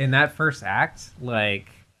feeling. In that first act, like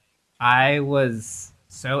I was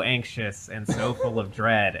so anxious and so full of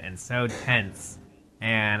dread and so tense,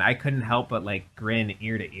 and I couldn't help but like grin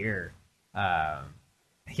ear to ear.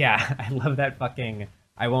 Yeah, I love that fucking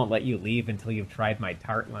 "I won't let you leave until you've tried my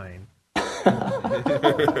tart" line.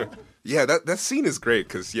 Yeah, that scene is great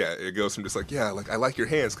because, yeah, it goes from just like, yeah, like, I like your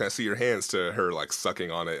hands, can I see your hands, to her, like, sucking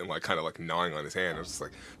on it and, like, kind of, like, gnawing on his hand. It was just,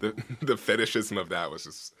 like, the fetishism of that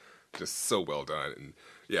was just so well done. And,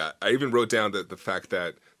 yeah, I even wrote down that the fact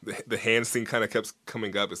that the hand scene kind of kept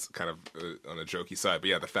coming up is kind of on a jokey side. But,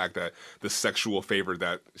 yeah, the fact that the sexual favor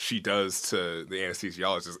that she does to the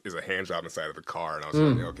anesthesiologist is a hand job inside of the car. And I was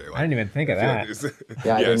like, okay. Like, I didn't even think of that.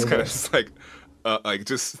 Yeah, it's kind of just, like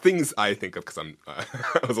just things I think of because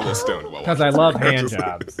I was a little stoned while because I love hand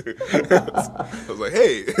jobs. I was like,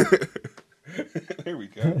 hey, here we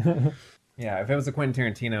go. Yeah, if it was a Quentin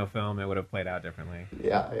Tarantino film, it would have played out differently.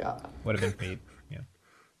 Yeah. Would have been feet.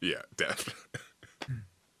 Yeah, definitely.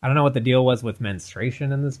 I don't know what the deal was with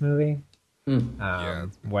menstruation in this movie.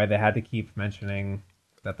 Why they had to keep mentioning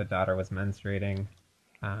that the daughter was menstruating.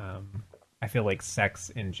 I feel like sex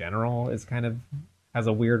in general is kind of has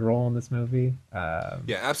a weird role in this movie.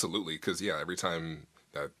 Yeah, absolutely. Because every time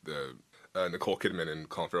that Nicole Kidman and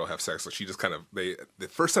Colin Farrell have sex, like she just kind of the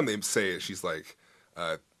first time they say it, she's like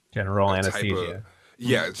general anesthesia.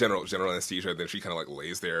 General anesthesia. Then she kind of like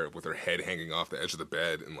lays there with her head hanging off the edge of the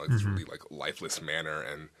bed in like this really like lifeless manner,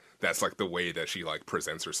 and that's like the way that she like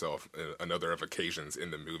presents herself another of occasions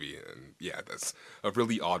in the movie. And yeah, that's a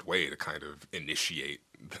really odd way to kind of initiate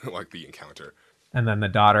like the encounter. And then the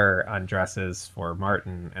daughter undresses for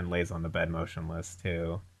Martin and lays on the bed motionless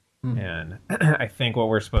too. And I think what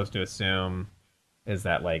we're supposed to assume is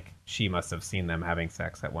that like she must have seen them having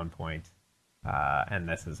sex at one point, and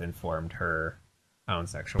this has informed her own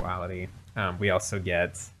sexuality. We also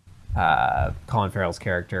get Colin Farrell's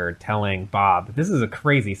character telling Bob, this is a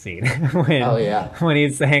crazy scene when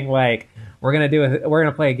he's saying like, we're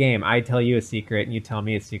gonna play a game. I tell you a secret and you tell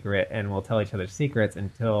me a secret, and we'll tell each other secrets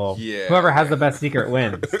until whoever has the best secret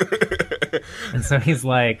wins. And so he's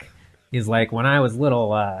like, when I was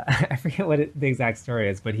little, I forget what the exact story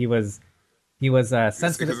is, but he was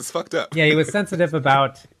sensitive because it's fucked up. Yeah, he was sensitive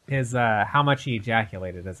about his how much he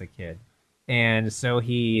ejaculated as a kid, and so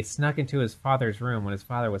he snuck into his father's room when his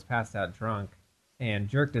father was passed out drunk, and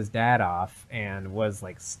jerked his dad off, and was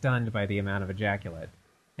like stunned by the amount of ejaculate.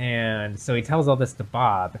 And so he tells all this to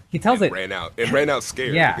Bob. He tells it ran out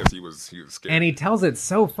scared because he was scared. And he tells it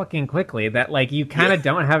so fucking quickly that like you kind of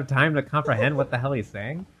don't have time to comprehend what the hell he's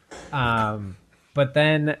saying. But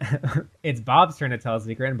then it's Bob's turn to tell a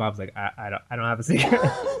secret, and Bob's like, I don't have a secret.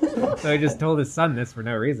 So he just told his son this for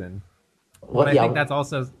no reason. But I think that's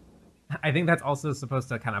also supposed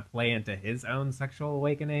to kind of play into his own sexual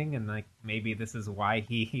awakening, and like maybe this is why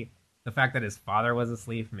the fact that his father was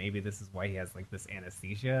asleep, maybe this is why he has like this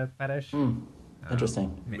anesthesia fetish.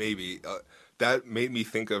 Interesting. Maybe that made me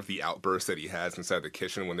think of the outburst that he has inside the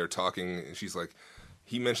kitchen when they're talking, and she's like,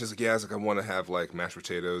 he mentions like, yeah, it's like I want to have like mashed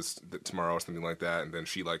potatoes tomorrow or something like that, and then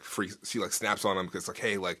she like snaps on him because like,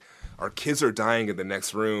 hey, like our kids are dying in the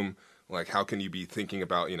next room. Like, how can you be thinking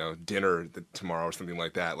about dinner tomorrow or something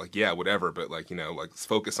like that? Like, yeah, whatever, but like like let's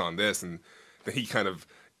focus on this. And then he kind of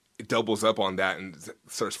doubles up on that and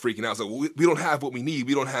starts freaking out. So we don't have what we need.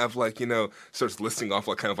 We don't have starts listing off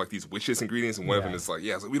like kind of like these witches ingredients, and one of them is like,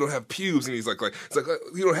 it's like we don't have pubes, and he's like it's like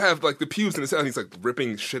you don't have like the pubes in his house. And he's like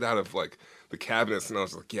ripping shit out of like the cabinets, and I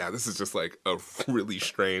was like, this is just like a really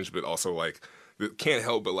strange, but also like can't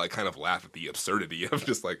help but like kind of laugh at the absurdity of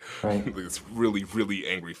just like this really, really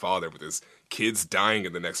angry father with his kids dying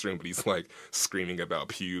in the next room, but he's like screaming about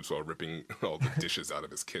pubes while ripping all the dishes out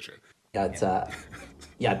of his kitchen. Yeah, it's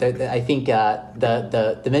I think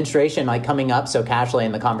the menstruation like coming up so casually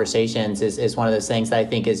in the conversations is one of those things that I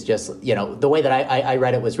think is just the way that I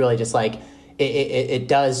read it was really just like it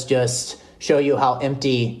does just show you how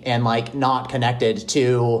empty and like not connected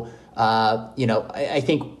to I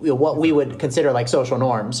think what we would consider like social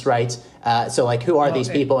norms, right? So like who are these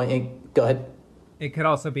people? Go ahead. It could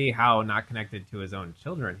also be how not connected to his own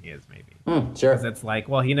children he is, maybe. Sure. Because it's like,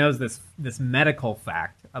 well, he knows this medical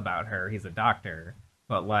fact about her. He's a doctor.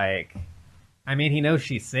 But, like, I mean, he knows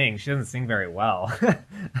she sings. She doesn't sing very well.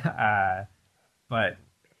 But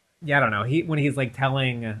yeah, I don't know. When he's like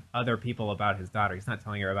telling other people about his daughter, he's not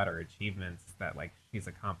telling her about her achievements that like she's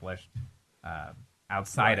accomplished uh,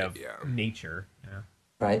 outside Right. of Yeah. nature.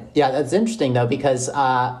 Right. Yeah, that's interesting though, because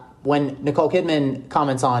when Nicole Kidman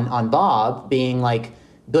comments on Bob being like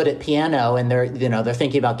good at piano, and they're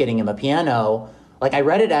thinking about getting him a piano, like I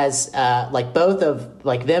read it as like both of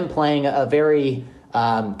like them playing a very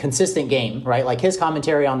consistent game, right? Like his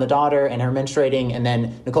commentary on the daughter and her menstruating, and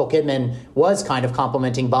then Nicole Kidman was kind of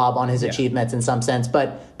complimenting Bob on his achievements in some sense,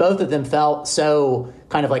 but both of them felt so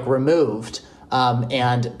kind of like removed.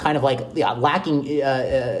 And kind of like lacking,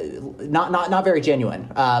 not very genuine.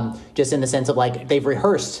 Just in the sense of like they've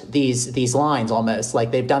rehearsed these lines almost,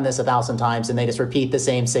 like they've done this 1,000 times, and they just repeat the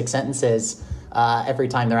same 6 sentences every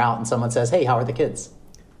time they're out, and someone says, "Hey, how are the kids?"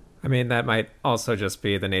 I mean, that might also just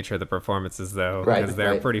be the nature of the performances, though, Right, because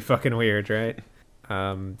they're right. pretty fucking weird, right?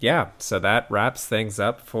 Yeah, so that wraps things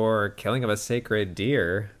up for Killing of a Sacred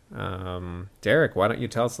Deer. Derek, why don't you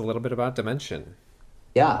tell us a little bit about Dimension?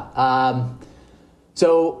 Yeah.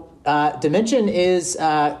 So Dimension is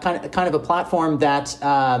kind of a platform that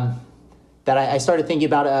I started thinking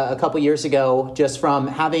about a couple years ago, just from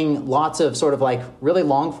having lots of sort of like really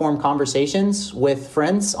long form conversations with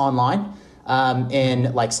friends online.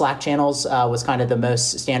 In like Slack channels was kind of the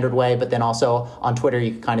most standard way, but then also on Twitter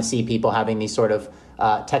you can kind of see people having these sort of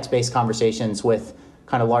text-based conversations with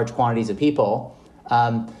kind of large quantities of people.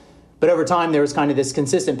 But over time there was kind of this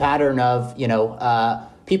consistent pattern of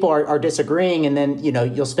people are disagreeing, and then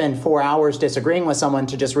you'll spend 4 hours disagreeing with someone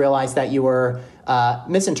to just realize that you were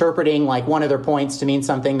misinterpreting like one of their points to mean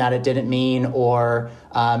something that it didn't mean, or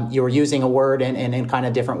you were using a word in kind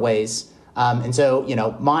of different ways. And so,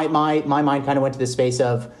 my mind kind of went to the space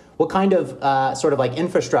of what kind of sort of like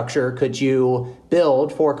infrastructure could you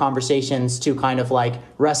build for conversations to kind of like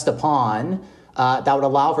rest upon that would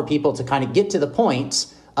allow for people to kind of get to the point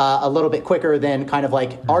a little bit quicker than kind of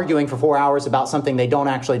like arguing for 4 hours about something they don't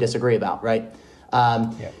actually disagree about, right?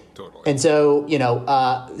 Totally. And so,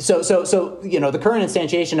 the current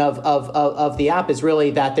instantiation of the app is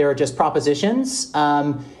really that there are just propositions,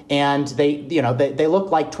 and they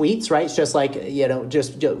look like tweets, right? It's just like,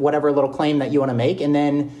 just whatever little claim that you want to make. And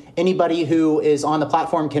then anybody who is on the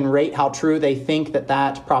platform can rate how true they think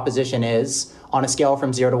that proposition is on a scale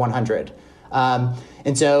from 0 to 100.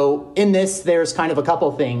 And so in this, there's kind of a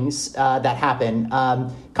couple things that happen.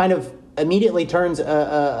 Kind of immediately turns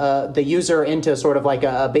the user into sort of like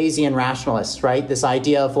a Bayesian rationalist, right? This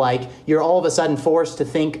idea of like you're all of a sudden forced to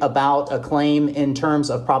think about a claim in terms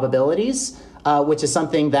of probabilities, which is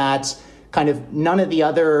something that kind of none of the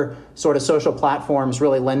other sort of social platforms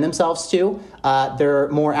really lend themselves to. They're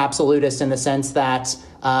more absolutist in the sense that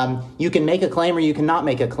you can make a claim or you cannot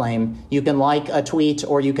make a claim. You can like a tweet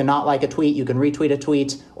or you cannot like a tweet. You can retweet a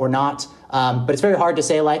tweet or not. But it's very hard to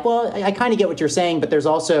say like, well, I kind of get what you're saying, but there's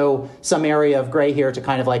also some area of gray here to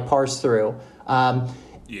kind of like parse through.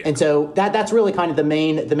 And so that's really kind of the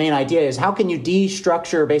main idea is how can you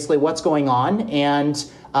destructure basically what's going on and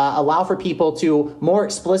allow for people to more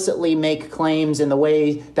explicitly make claims in the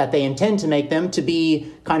way that they intend to make them, to be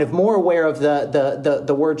kind of more aware of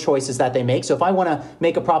the word choices that they make. So if I want to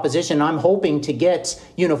make a proposition, I'm hoping to get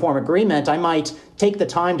uniform agreement, I might take the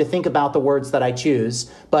time to think about the words that I choose.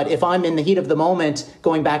 But if I'm in the heat of the moment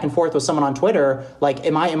going back and forth with someone on Twitter, like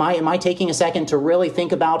am I taking a second to really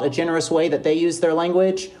think about a generous way that they use their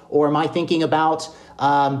language? Or am I thinking about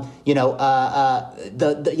the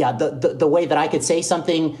way that I could say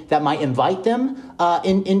something that might invite them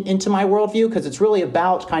into my worldview? Because it's really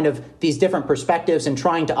about kind of these different perspectives and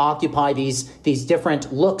trying to occupy these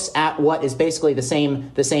different looks at what is basically the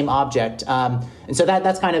same object. And so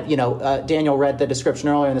that's kind of Daniel read the description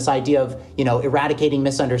earlier in this idea of eradicating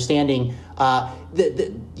misunderstanding.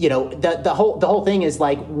 The whole thing is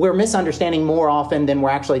like we're misunderstanding more often than we're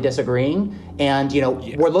actually disagreeing, and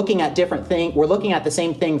we're looking at different things. We're looking at the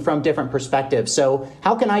same thing from different perspectives. So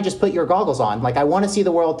how can I just put your goggles on? Like I want to see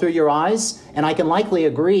the world through your eyes, and I can likely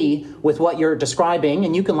agree with what you're describing,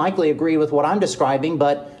 and you can likely agree with what I'm describing,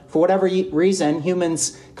 but for whatever reason,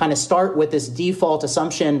 humans kind of start with this default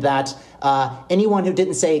assumption that anyone who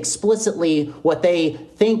didn't say explicitly what they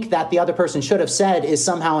think that the other person should have said is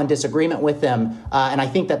somehow in disagreement with them. And I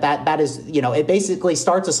think that is, it basically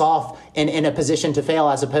starts us off in a position to fail,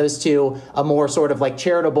 as opposed to a more sort of like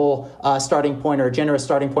charitable starting point or a generous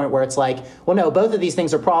starting point where it's like, well, no, both of these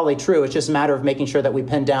things are probably true. It's just a matter of making sure that we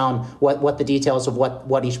pin down what the details of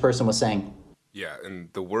what each person was saying. Yeah, in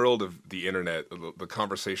the world of the internet, the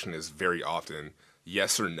conversation is very often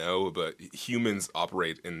yes or no, but humans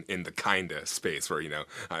operate in the kinda space where,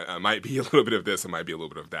 I might be a little bit of this, I might be a little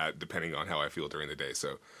bit of that, depending on how I feel during the day.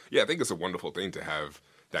 So, yeah, I think it's a wonderful thing to have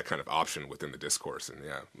that kind of option within the discourse. And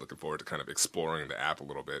yeah, looking forward to kind of exploring the app a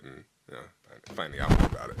little bit and finding out more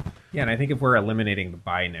about it. Yeah, and I think if we're eliminating the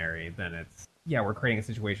binary, then we're creating a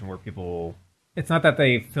situation where people, it's not that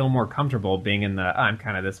they feel more comfortable being in the, I'm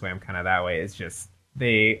kind of this way, I'm kind of that way. It's just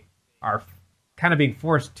they are kind of being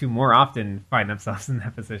forced to more often find themselves in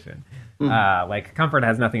that position. Like comfort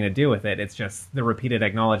has nothing to do with it. It's just the repeated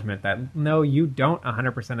acknowledgement that no, you don't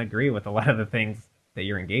 100% agree with a lot of the things that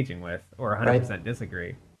you're engaging with, or 100%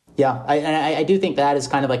 disagree. Yeah, I do think that is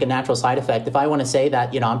kind of like a natural side effect. If I want to say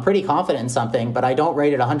that, I'm pretty confident in something, but I don't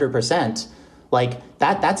rate it 100%, like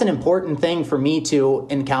that's an important thing for me to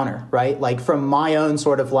encounter, right? Like from my own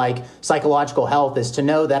sort of like psychological health, is to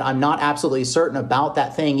know that I'm not absolutely certain about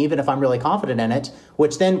that thing, even if I'm really confident in it,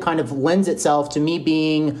 which then kind of lends itself to me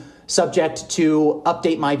being subject to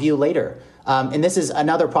update my view later. And this is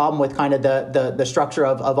another problem with kind of the structure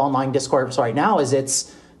of online discourse right now, is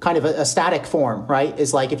it's kind of a static form, right?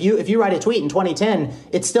 Is like if you write a tweet in 2010,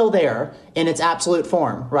 it's still there in its absolute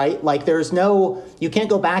form, right? Like you can't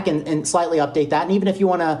go back and slightly update that. And even if you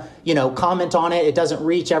want to, comment on it, it doesn't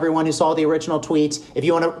reach everyone who saw the original tweet. If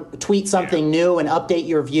you want to tweet something new and update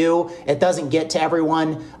your view, it doesn't get to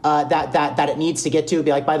everyone that it needs to get to. Be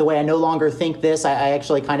like, by the way, I no longer think this. I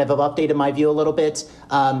actually kind of have updated my view a little bit.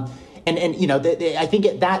 And I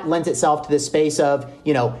think that lends itself to this space of,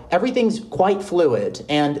 everything's quite fluid.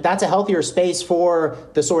 And that's a healthier space for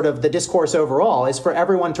the sort of the discourse overall, is for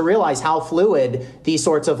everyone to realize how fluid these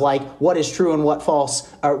sorts of like what is true and what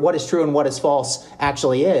false, or what is true and what is false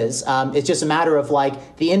actually is. It's just a matter of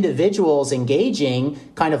like the individuals engaging,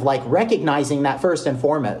 kind of like recognizing that first and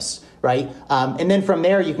foremost. Right. And then from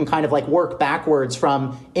there, you can kind of like work backwards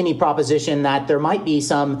from any proposition that there might be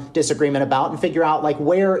some disagreement about, and figure out like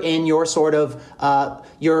where in your sort of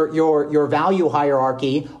your value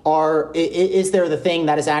hierarchy is there the thing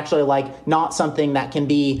that is actually like not something that can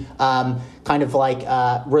be kind of like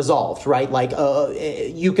resolved, right? Like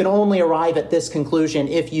you can only arrive at this conclusion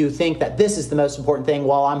if you think that this is the most important thing,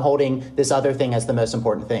 while I'm holding this other thing as the most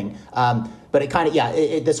important thing. But it kind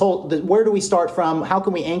of, where do we start from? How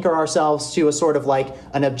can we anchor ourselves to a sort of like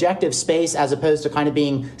an objective space, as opposed to kind of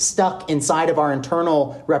being stuck inside of our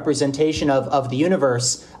internal representation of the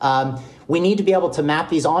universe? We need to be able to map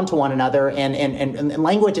these onto one another, and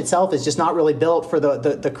language itself is just not really built for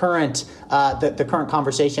the current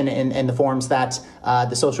conversation in the forms that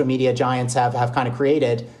the social media giants have kind of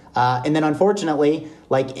created. And then unfortunately,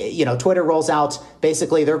 Twitter rolls out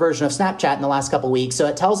basically their version of Snapchat in the last couple of weeks. So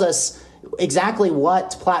it tells us exactly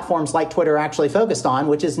what platforms like Twitter actually focused on,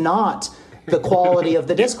 which is not the quality of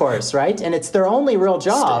the discourse, right? And it's their only real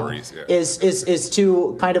job is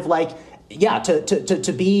to kind of like,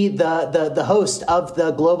 to be the host of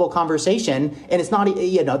the global conversation. And it's not,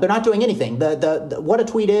 they're not doing anything. The what a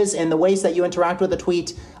tweet is and the ways that you interact with a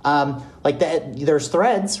tweet, there's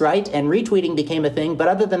threads, right? And retweeting became a thing. But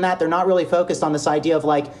other than that, they're not really focused on this idea of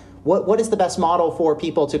like, what is the best model for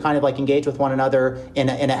people to kind of like engage with one another in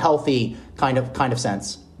a healthy kind of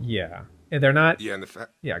sense? Yeah. They're not. Yeah, and the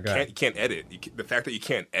fact go ahead. You can't edit. The fact that you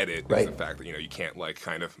can't edit is the fact that you can't like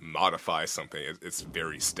kind of modify something. It's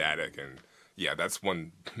very static, and yeah, that's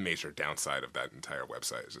one major downside of that entire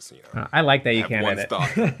website. Is just I like that you can't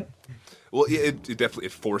edit. Well, it definitely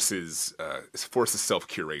forces self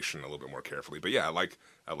curation a little bit more carefully. But yeah,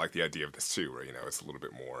 I like the idea of this too, where it's a little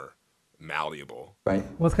bit more malleable. Right.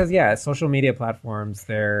 Well, it's because social media platforms,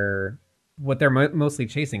 what they're mostly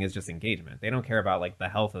chasing is just engagement. They don't care about like the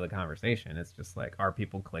health of the conversation. It's just like, are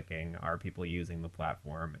people clicking? Are people using the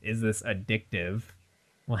platform? Is this addictive?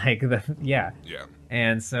 Yeah.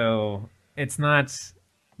 And so it's not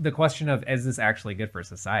the question of, is this actually good for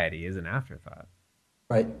society, is an afterthought.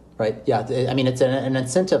 Right. Yeah. I mean, it's an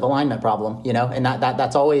incentive alignment problem, and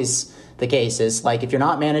that's always the case. Is like, if you're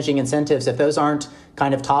not managing incentives, if those aren't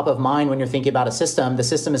kind of top of mind when you're thinking about a system, the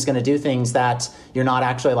system is going to do things that you're not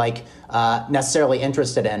actually like necessarily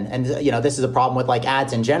interested in. And, this is a problem with like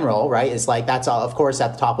ads in general, right? It's like, that's of course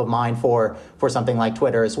at the top of mind for something like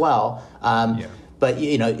Twitter as well. But,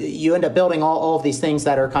 you end up building all of these things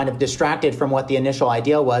that are kind of distracted from what the initial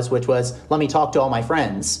idea was, which was, let me talk to all my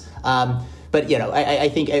friends. But, I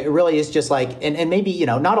think it really is just like, and maybe,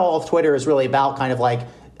 not all of Twitter is really about kind of like,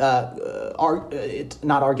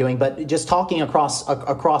 not arguing, but just talking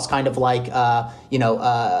across kind of like,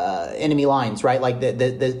 enemy lines, right? Like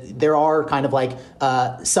there are kind of like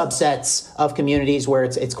subsets of communities where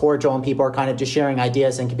it's cordial and people are kind of just sharing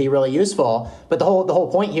ideas and can be really useful. But the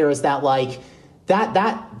whole point here is that like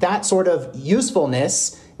that sort of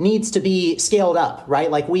usefulness needs to be scaled up, right?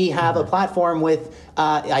 Like we have a platform with,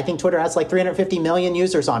 I think Twitter has like 350 million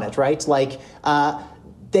users on it, right? Like,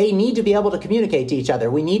 they need to be able to communicate to each other.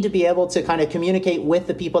 We need to be able to kind of communicate with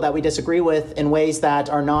the people that we disagree with in ways that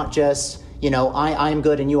are not just, I'm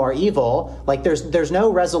good and you are evil. Like there's no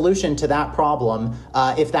resolution to that problem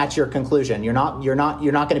if that's your conclusion. You're not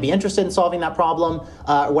going to be interested in solving that problem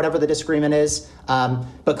or whatever the disagreement is.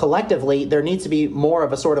 But collectively, there needs to be more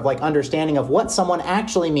of a sort of like understanding of what someone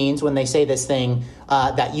actually means when they say this thing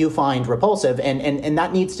that you find repulsive, and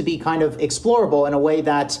that needs to be kind of explorable in a way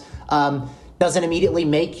that doesn't immediately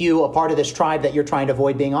make you a part of this tribe that you're trying to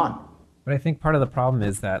avoid being on. But I think part of the problem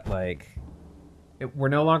is that we're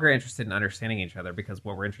no longer interested in understanding each other because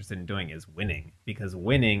what we're interested in doing is winning, because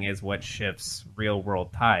winning is what shifts real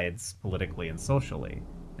world tides politically and socially.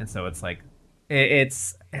 And so it's like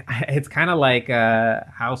it's kind of like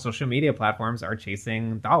how social media platforms are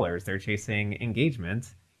chasing dollars. They're chasing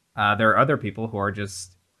engagement. There are other people who are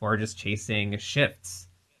just chasing shifts,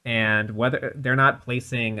 and whether they're not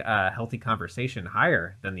placing a healthy conversation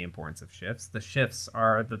higher than the importance of shifts. The shifts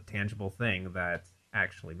are the tangible thing that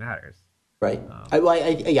actually matters. Right.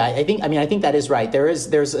 I think that is right. There's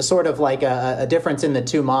a sort of like a difference in the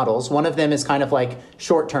two models. One of them is kind of like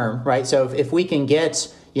short term, right? So if we can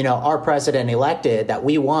get, our president elected that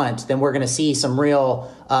we want, then we're going to see some real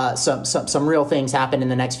things happen in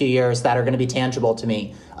the next few years that are going to be tangible to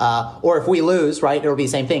me. Or if we lose, right, it will be the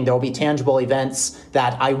same thing. There will be tangible events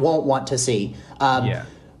that I won't want to see.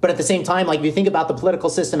 But at the same time, like if you think about the political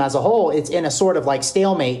system as a whole, it's in a sort of like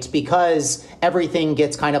stalemate because everything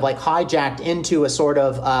gets kind of like hijacked into a sort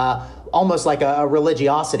of almost like a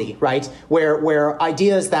religiosity, right? Where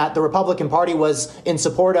ideas that the Republican Party was in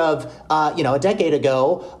support of, a decade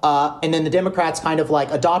ago, and then the Democrats kind of like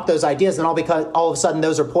adopt those ideas, and all of a sudden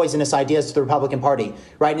those are poisonous ideas to the Republican Party,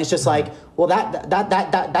 right? And it's just like, well,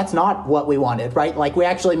 that's not what we wanted, right? Like we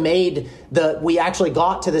actually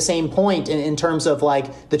got to the same point in terms of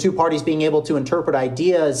like the two parties being able to interpret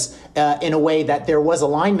ideas in a way that there was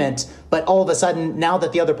alignment. But all of a sudden, now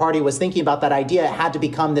that the other party was thinking about that idea, it had to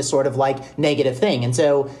become this sort of like negative thing. And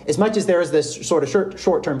so as much as there is this sort of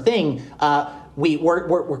short-term thing,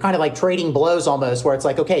 we're kind of like trading blows almost, where it's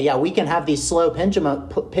like, okay, yeah, we can have these slow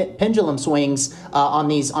pendulum swings on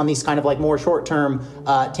these kind of like more short-term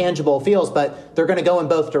tangible feels, but they're going to go in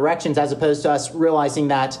both directions, as opposed to us realizing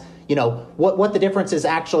that, what the differences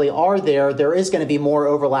actually are there is going to be more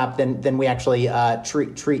overlap than we actually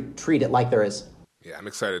treat it like there is. Yeah, I'm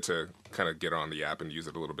excited to kind of get on the app and use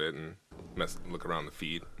it a little bit and look around the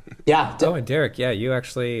feed. Yeah. And Derek, you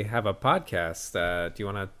actually have a podcast. Do you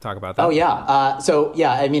want to talk about that? Oh, yeah.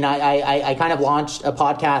 I kind of launched a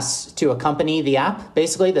podcast to accompany the app,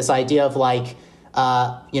 basically. This idea of like,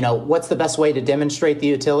 what's the best way to demonstrate the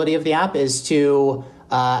utility of the app is to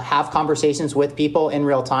have conversations with people in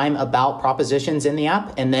real time about propositions in the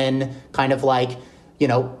app, and then kind of like,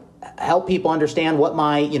 help people understand what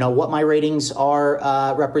my ratings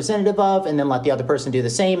are representative of, and then let the other person do the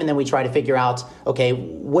same. And then we try to figure out, okay,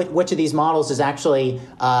 which of these models is actually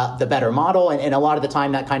the better model. And a lot of the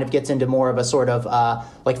time that kind of gets into more of a sort of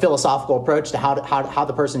like philosophical approach to how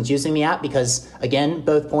the person's using the app, because again,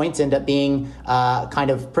 both points end up being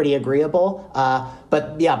kind of pretty agreeable.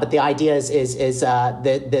 But the idea is this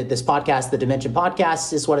podcast, the Dimension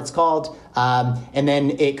Podcast is what it's called. And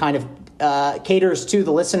then it kind of caters to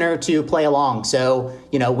the listener to play along. So,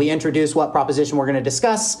 we introduce what proposition we're going to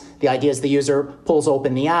discuss. The idea is the user pulls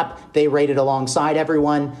open the app, they rate it alongside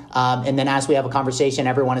everyone. And then as we have a conversation,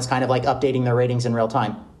 everyone is kind of like updating their ratings in real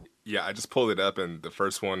time. Yeah, I just pulled it up, and the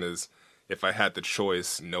first one is, if I had the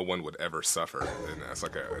choice, no one would ever suffer. And that's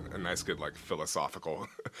like a nice, good, like philosophical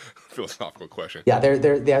question. Yeah,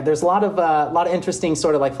 there's a lot of interesting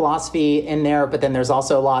sort of like philosophy in there, but then there's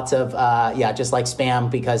also lots of just like spam,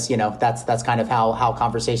 because that's kind of how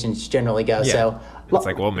conversations generally go. Yeah. So it's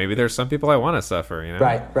like, well, maybe there's some people I want to suffer.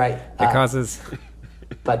 Right. It causes.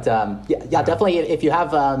 But definitely, if you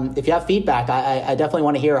have feedback, I definitely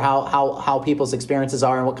want to hear how people's experiences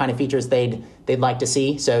are and what kind of features they'd like to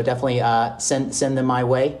see. So definitely send them my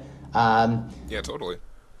way. Yeah, totally.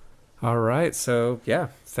 All right. So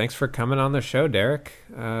thanks for coming on the show, Derek.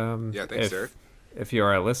 Thanks, Derek. If you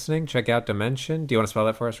are listening, check out Dimension. Do you want to spell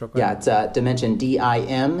that for us real quick? Yeah, it's Dimension,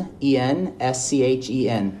 DIMENSCHEN.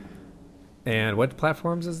 And what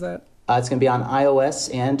platforms is that? It's going to be on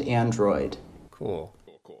iOS and Android. Cool.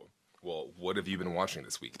 Well, what have you been watching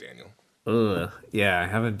this week, Daniel? I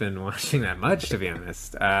haven't been watching that much, to be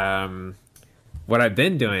honest. What I've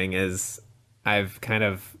been doing is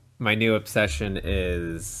my new obsession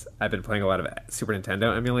is I've been playing a lot of Super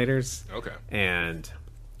Nintendo emulators. Okay. And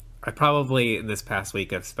I probably, this past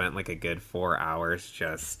week, I've spent like a good 4 hours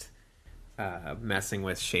just messing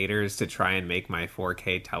with shaders to try and make my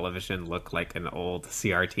 4K television look like an old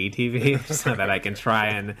CRT TV so that I can try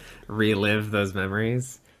and relive those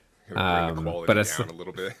memories. Bring the quality down a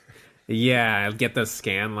little bit. Yeah, I'll get those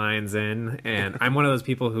scan lines in, and I'm one of those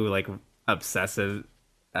people who like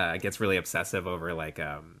gets really obsessive over like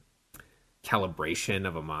calibration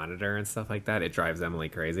of a monitor and stuff like that. It drives Emily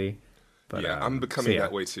crazy. But, yeah, I'm becoming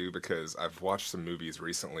that way too because I've watched some movies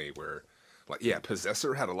recently where, like, yeah,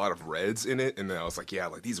 Possessor had a lot of reds in it, and then I was like, yeah,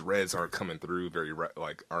 like these reds aren't coming through very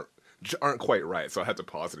like aren't quite right. So I had to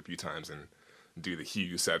pause it a few times and do the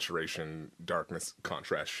hue, saturation, darkness,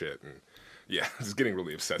 contrast shit, and yeah, I was getting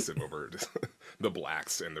really obsessive over just the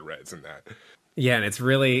blacks and the reds and that. Yeah, and it's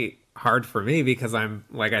really hard for me because I'm,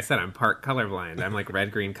 like I said, I'm part colorblind. I'm like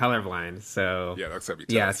red-green colorblind. So yeah, that's gonna be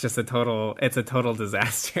tough. Yeah, it's a total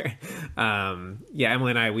disaster. Yeah,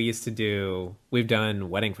 Emily and I, we've done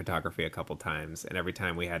wedding photography a couple times, and every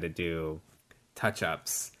time we had to do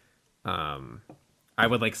touch-ups, I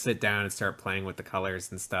would like sit down and start playing with the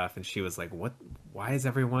colors and stuff, and she was like, why is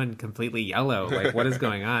everyone completely yellow? Like, what is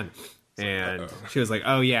going on? And she was like,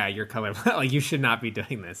 oh yeah, you're colorblind. Like, you should not be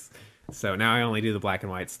doing this. So now I only do the black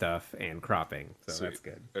and white stuff and cropping. So Sweet. That's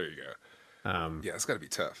good. There you go. Yeah, it's got to be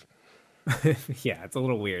tough. Yeah, it's a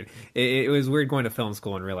little weird. It was weird going to film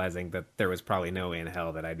school and realizing that there was probably no way in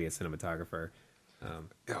hell that I'd be a cinematographer.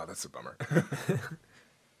 Yeah, that's a bummer.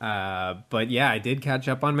 But yeah, I did catch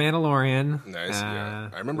up on Mandalorian. Nice. Yeah,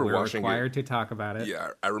 I remember we watching were required to talk about it. Yeah,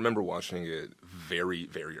 I remember watching it very,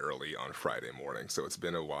 very early on Friday morning. So it's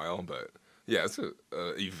been a while, but yeah, it's a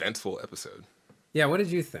eventful episode. Yeah, what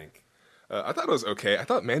did you think? I thought it was okay. I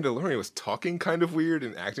thought Mandalorian was talking kind of weird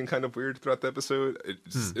and acting kind of weird throughout the episode. It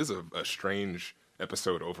just is a strange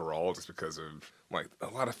episode overall, just because of like a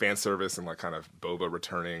lot of fan service and like kind of Boba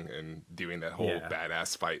returning and doing that whole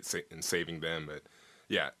badass fight and saving them. But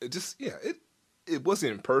yeah, it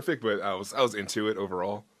wasn't perfect, but I was into it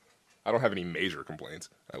overall. I don't have any major complaints,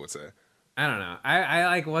 I would say. I don't know. I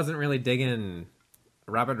like wasn't really digging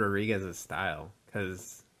Robert Rodriguez's style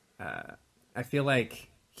because I feel like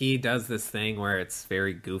he does this thing where it's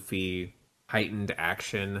very goofy, heightened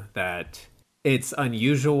action that it's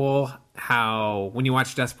unusual how when you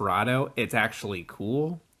watch Desperado, it's actually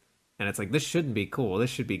cool. And it's like, this shouldn't be cool. This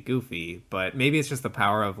should be goofy. But maybe it's just the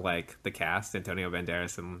power of like the cast, Antonio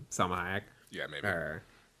Banderas and Salma Hayek. Yeah,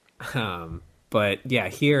 maybe. But yeah,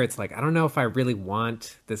 here it's like, I don't know if I really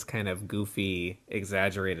want this kind of goofy,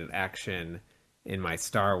 exaggerated action in my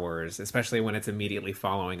Star Wars, especially when it's immediately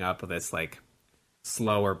following up with this like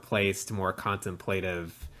slower placed, more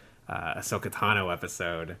contemplative Ahsoka Tano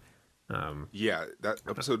episode. Yeah, that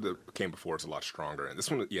episode that came before is a lot stronger, and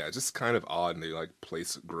this one, yeah, it's just kind of odd. And they like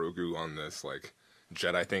place Grogu on this like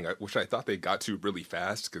Jedi thing, which I thought they got to really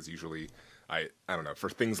fast because usually I don't know, for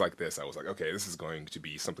things like this, I was like, okay, this is going to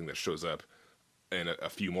be something that shows up in a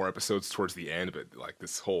few more episodes towards the end, but like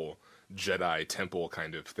this whole Jedi temple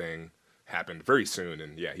kind of thing happened very soon,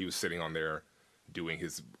 and yeah, he was sitting on there doing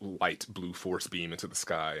his light blue force beam into the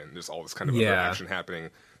sky, and there's all this kind of other action happening.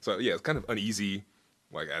 So yeah, it's kind of uneasy,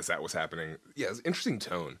 like as that was happening. Yeah, it's an interesting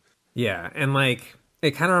tone. Yeah, and like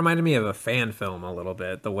it kind of reminded me of a fan film a little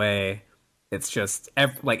bit. The way it's just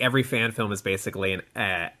every fan film is basically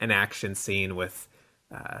an action scene with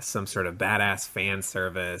some sort of badass fan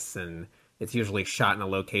service, and it's usually shot in a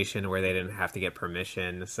location where they didn't have to get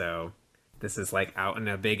permission. So this is like out in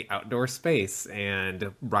a big outdoor space,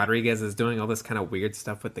 and Rodriguez is doing all this kind of weird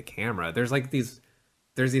stuff with the camera. There's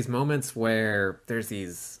these moments where there's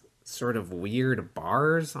these sort of weird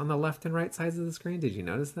bars on the left and right sides of the screen. Did you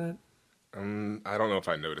notice that? I don't know if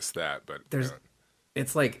I noticed that, but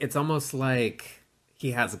it's almost like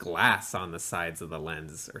he has glass on the sides of the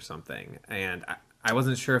lens or something. And I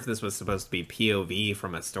wasn't sure if this was supposed to be POV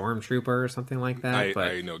from a stormtrooper or something like that.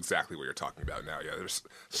 I know exactly what you're talking about now. Yeah, there's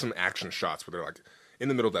some action shots where they're like in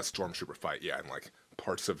the middle of that stormtrooper fight. Yeah, and like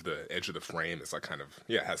parts of the edge of the frame is like kind of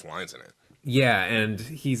has lines in it. Yeah, and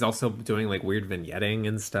he's also doing like weird vignetting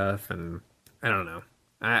and stuff, and I don't know.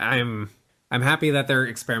 I'm happy that they're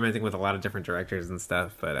experimenting with a lot of different directors and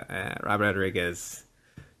stuff, but Robert Rodriguez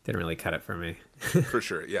didn't really cut it for me. For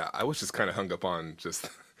sure, yeah. I was just kind of hung up on just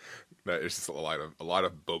that it's just a lot of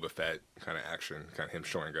Boba Fett kind of action, kind of him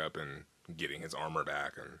showing up and getting his armor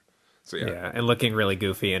back, and so yeah, and looking really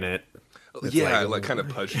goofy in it. It's like kind of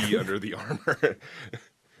pudgy under the armor.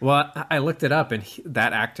 Well, I looked it up, and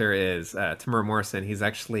that actor is Temuera Morrison. He's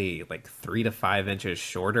actually like 3 to 5 inches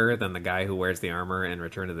shorter than the guy who wears the armor in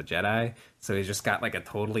Return of the Jedi. So he's just got like a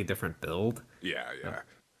totally different build. Yeah,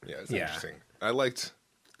 it's interesting. I liked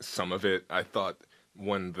some of it. I thought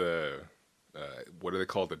when what are they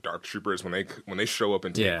called? The Dark Troopers when they show up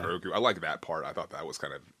and take Yeah. Grogu. I like that part. I thought that was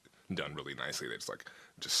kind of done really nicely. They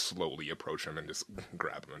just slowly approach him and just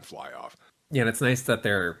grab him and fly off. Yeah, and it's nice that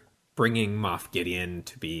they're bringing Moff Gideon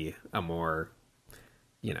to be a more,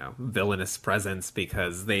 villainous presence,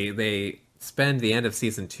 because they spend the end of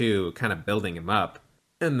season 2 kind of building him up,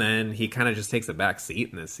 and then he kind of just takes a back seat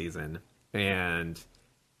in this season, and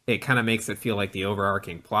it kind of makes it feel like the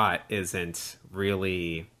overarching plot isn't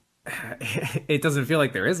really. It doesn't feel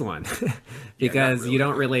like there is one because you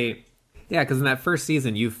don't really. Yeah, because in that first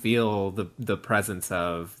season, you feel the presence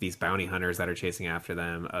of these bounty hunters that are chasing after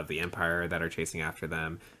them, of the Empire that are chasing after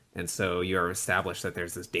them. And so you're established that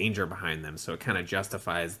there's this danger behind them. So it kind of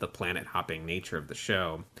justifies the planet hopping nature of the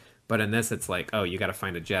show. But in this, it's like, oh, you got to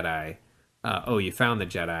find a Jedi. Oh, you found the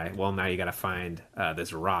Jedi. Well, now you got to find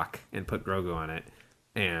this rock and put Grogu on it.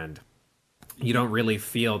 And you don't really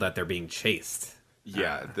feel that they're being chased.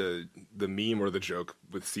 Yeah, the meme or the joke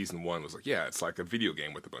with season 1 was like, yeah, it's like a video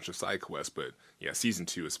game with a bunch of side quests, but yeah, season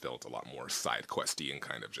 2 has felt a lot more side questy and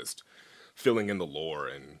kind of just filling in the lore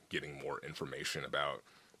and getting more information about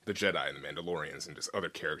the Jedi and the Mandalorians and just other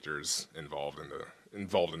characters involved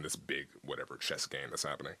in this big whatever chess game that's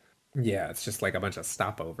happening. Yeah, it's just like a bunch of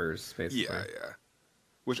stopovers, basically. Yeah.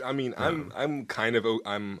 Which I mean, I'm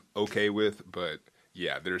I'm okay with, but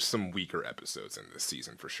yeah, there's some weaker episodes in this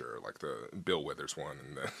season for sure, like the Bill Withers one,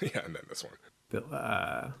 and and then this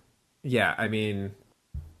one. Yeah, I mean,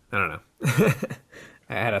 I don't know.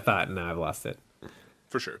 I had a thought and now I've lost it.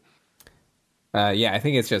 For sure. Yeah, I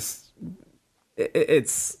think it's just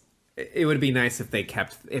it would be nice if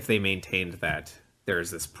they maintained that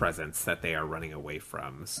there's this presence that they are running away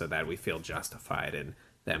from, so that we feel justified in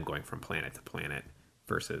them going from planet to planet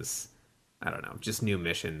versus, I don't know, just new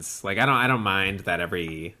missions. Like I don't mind that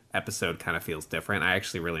every episode kind of feels different. I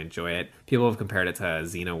actually really enjoy it. People have compared it to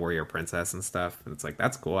Xena Warrior Princess and stuff, and it's like,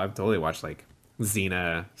 that's cool. I've totally watched like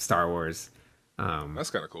Xena Star Wars. That's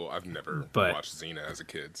kind of cool. I've never watched Xena as a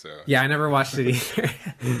kid, so yeah, I never watched it either.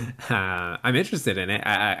 I'm interested in it.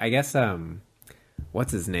 I guess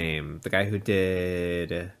what's his name? The guy who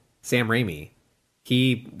did Sam Raimi.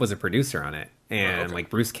 He was a producer on it, and like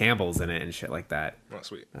Bruce Campbell's in it and shit like that. Oh,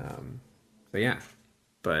 sweet. So yeah,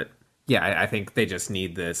 but yeah, I think they just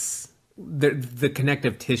need this. The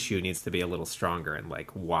connective tissue needs to be a little stronger, and like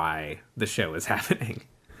why the show is happening.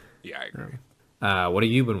 Yeah, I agree. What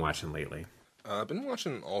have you been watching lately? I've been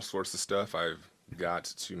watching all sorts of stuff. I've got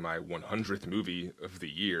to my 100th movie of the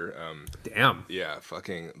year. Damn. Yeah,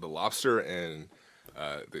 fucking The Lobster and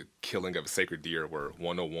The Killing of a Sacred Deer were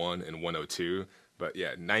 101 and 102. But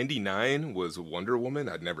yeah, 99 was Wonder Woman.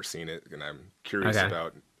 I'd never seen it, and I'm curious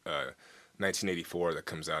about 1984 that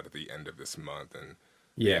comes out at the end of this month. And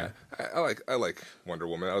yeah, I like Wonder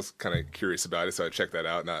Woman. I was kind of curious about it, so I checked that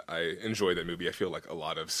out, and I enjoyed that movie. I feel like a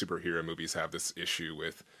lot of superhero movies have this issue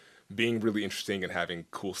with being really interesting and having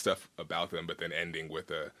cool stuff about them, but then ending with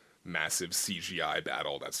a massive CGI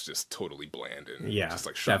battle that's just totally bland and just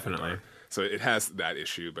like shot in the dark. So it has that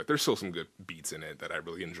issue, but there's still some good beats in it that I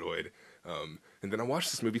really enjoyed. And then I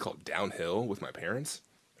watched this movie called Downhill with my parents.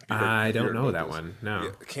 I don't know that one. No.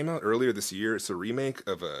 Yeah, it came out earlier this year. It's a remake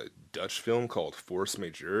of a Dutch film called Force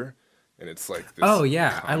Majeure. And it's like this. Oh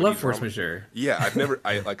yeah, I love Force Majeure. Yeah,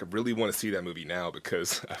 I really want to see that movie now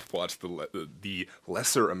because I've watched the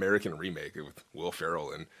lesser American remake with Will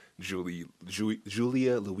Ferrell and Julia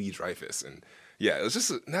Louis-Dreyfus, and yeah, it was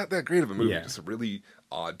just not that great of a movie. Just a really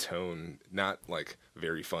odd tone, not like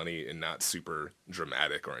very funny and not super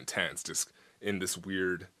dramatic or intense. Just in this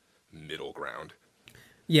weird middle ground.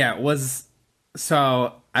 Yeah, it was.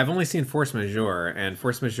 So I've only seen Force Majeure, and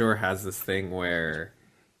Force Majeure has this thing where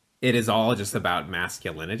it is all just about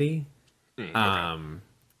masculinity.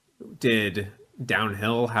 Did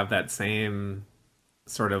Downhill have that same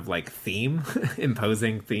sort of like theme,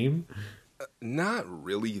 imposing theme? Not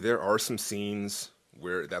really. There are some scenes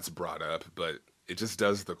where that's brought up, but it just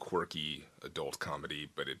does the quirky adult comedy,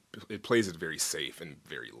 but it plays it very safe and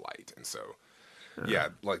very light. And so, yeah,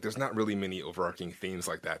 like there's not really many overarching themes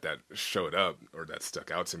like that showed up or that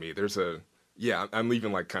stuck out to me. I'm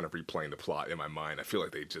even like kind of replaying the plot in my mind. I feel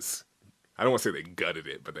like I don't want to say they gutted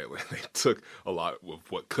it, but they took a lot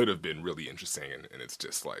of what could have been really interesting, and it's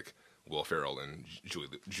just like Will Ferrell and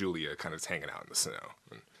Julia kind of hanging out in the snow.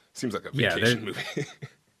 And seems like a vacation movie.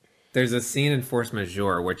 There's a scene in Force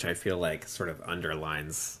Majeure which I feel like sort of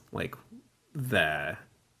underlines like the,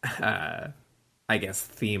 I guess,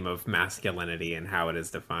 theme of masculinity and how it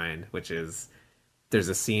is defined, which is there's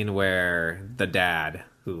a scene where the dad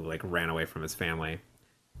who like ran away from his family,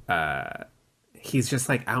 he's just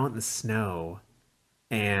like out in the snow,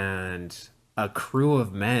 and a crew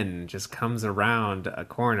of men just comes around a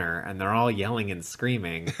corner and they're all yelling and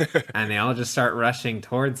screaming and they all just start rushing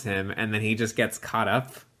towards him and then he just gets caught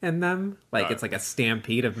up in them like it's like a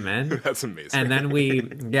stampede of men. That's amazing. And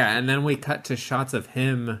then we cut to shots of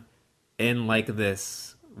him in like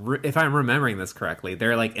this, if I'm remembering this correctly,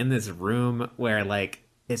 they're like in this room where like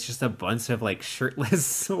it's just a bunch of like shirtless,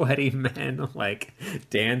 sweaty men like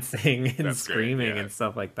dancing and That's screaming great, yeah. and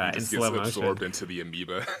stuff like that in Just slow gets motion. absorbed into the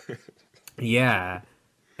amoeba. Yeah.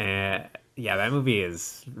 Yeah, that movie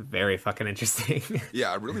is very fucking interesting.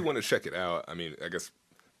 Yeah, I really want to check it out. I mean, I guess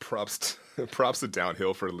props to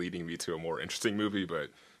Downhill for leading me to a more interesting movie, but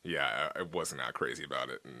yeah, I wasn't that crazy about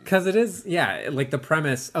it. Because it is, yeah, like the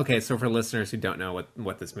premise. Okay, so for listeners who don't know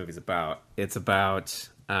what this movie's about, it's about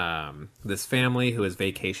this family who is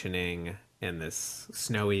vacationing in this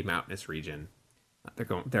snowy mountainous region.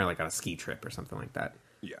 They're like on a ski trip or something like that.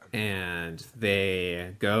 Yeah. And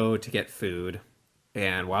they go to get food,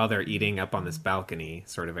 and while they're eating up on this balcony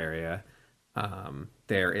sort of area,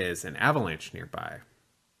 there is an avalanche nearby.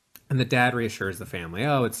 And the dad reassures the family,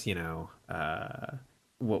 "Oh, it's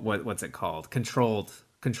what's it called? Controlled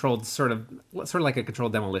sort of like a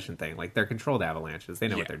controlled demolition thing. Like they're controlled avalanches. They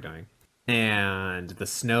know what they're doing." And the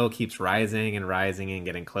snow keeps rising and rising and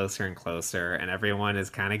getting closer and closer, and everyone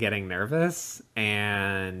is kind of getting nervous.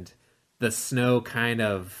 And the snow kind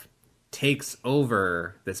of takes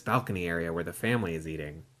over this balcony area where the family is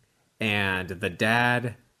eating, and the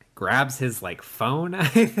dad grabs his like phone, I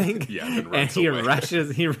think, and he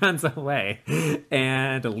runs away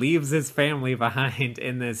and leaves his family behind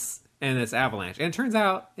in this avalanche. And it turns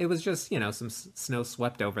out it was just, some snow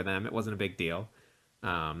swept over them. It wasn't a big deal.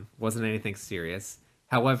 Wasn't anything serious.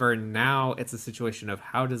 However, now it's a situation of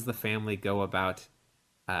how does the family go about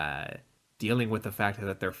dealing with the fact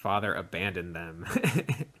that their father abandoned them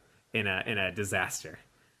in a disaster.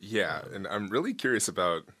 Yeah, and I'm really curious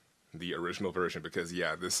about the original version because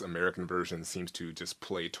this American version seems to just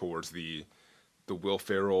play towards the Will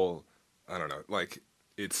Ferrell. I don't know, like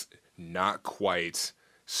it's not quite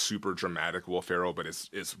super dramatic Will Ferrell, but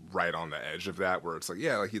it's right on the edge of that where it's like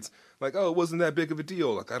it's like, oh, it wasn't that big of a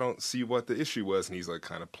deal. Like I don't see what the issue was, and he's like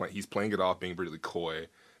kind of he's playing it off, being really coy,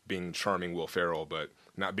 being charming Will Ferrell, but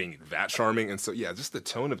not being that charming. And so just the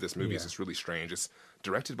tone of this movie is just really strange. It's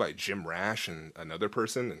directed by Jim Rash and another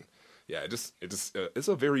person, and it's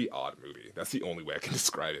a very odd movie. That's the only way I can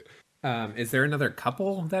describe it. Is there another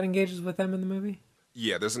couple that engages with them in the movie?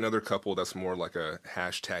 Yeah, there's another couple that's more like a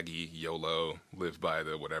hashtaggy YOLO, live by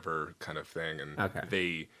the whatever kind of thing, and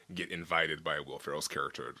they get invited by Will Ferrell's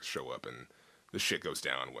character to show up, and the shit goes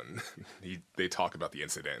down when they talk about the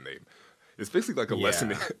incident, and it's basically like a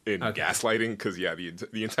lesson in gaslighting, because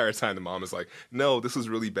the entire time the mom is like, no, this was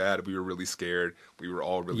really bad, we were really scared, we were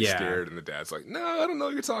all really scared, and the dad's like, no, I don't know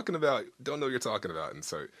what you're talking about, and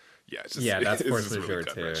so it's just that's force it's majeure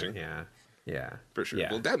really too. Yeah, for sure. Yeah.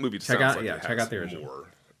 Well, that movie check sounds out, like check out the original. More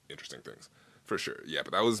interesting things for sure. Yeah,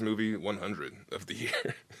 but that was movie 100 of the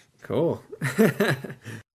year. Cool.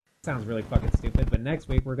 Sounds really fucking stupid, but next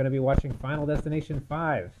week we're going to be watching Final Destination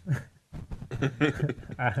 5.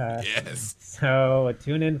 Yes. So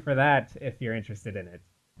tune in for that if you're interested in it.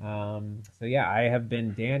 I have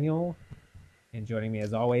been Daniel, and joining me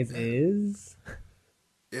as always is...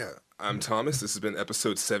 Yeah, I'm Thomas. This has been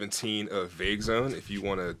episode 17 of Vague Zone. If you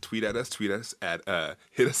want to tweet us at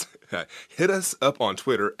hit us up on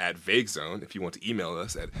Twitter at Vague Zone. If you want to email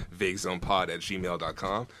us at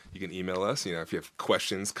vaguezonepod@gmail.com, you can email us. If you have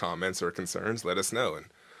questions, comments, or concerns, let us know. And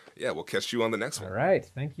we'll catch you on the next one. All right.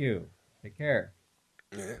 Thank you. Take care.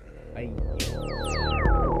 Yeah. Bye.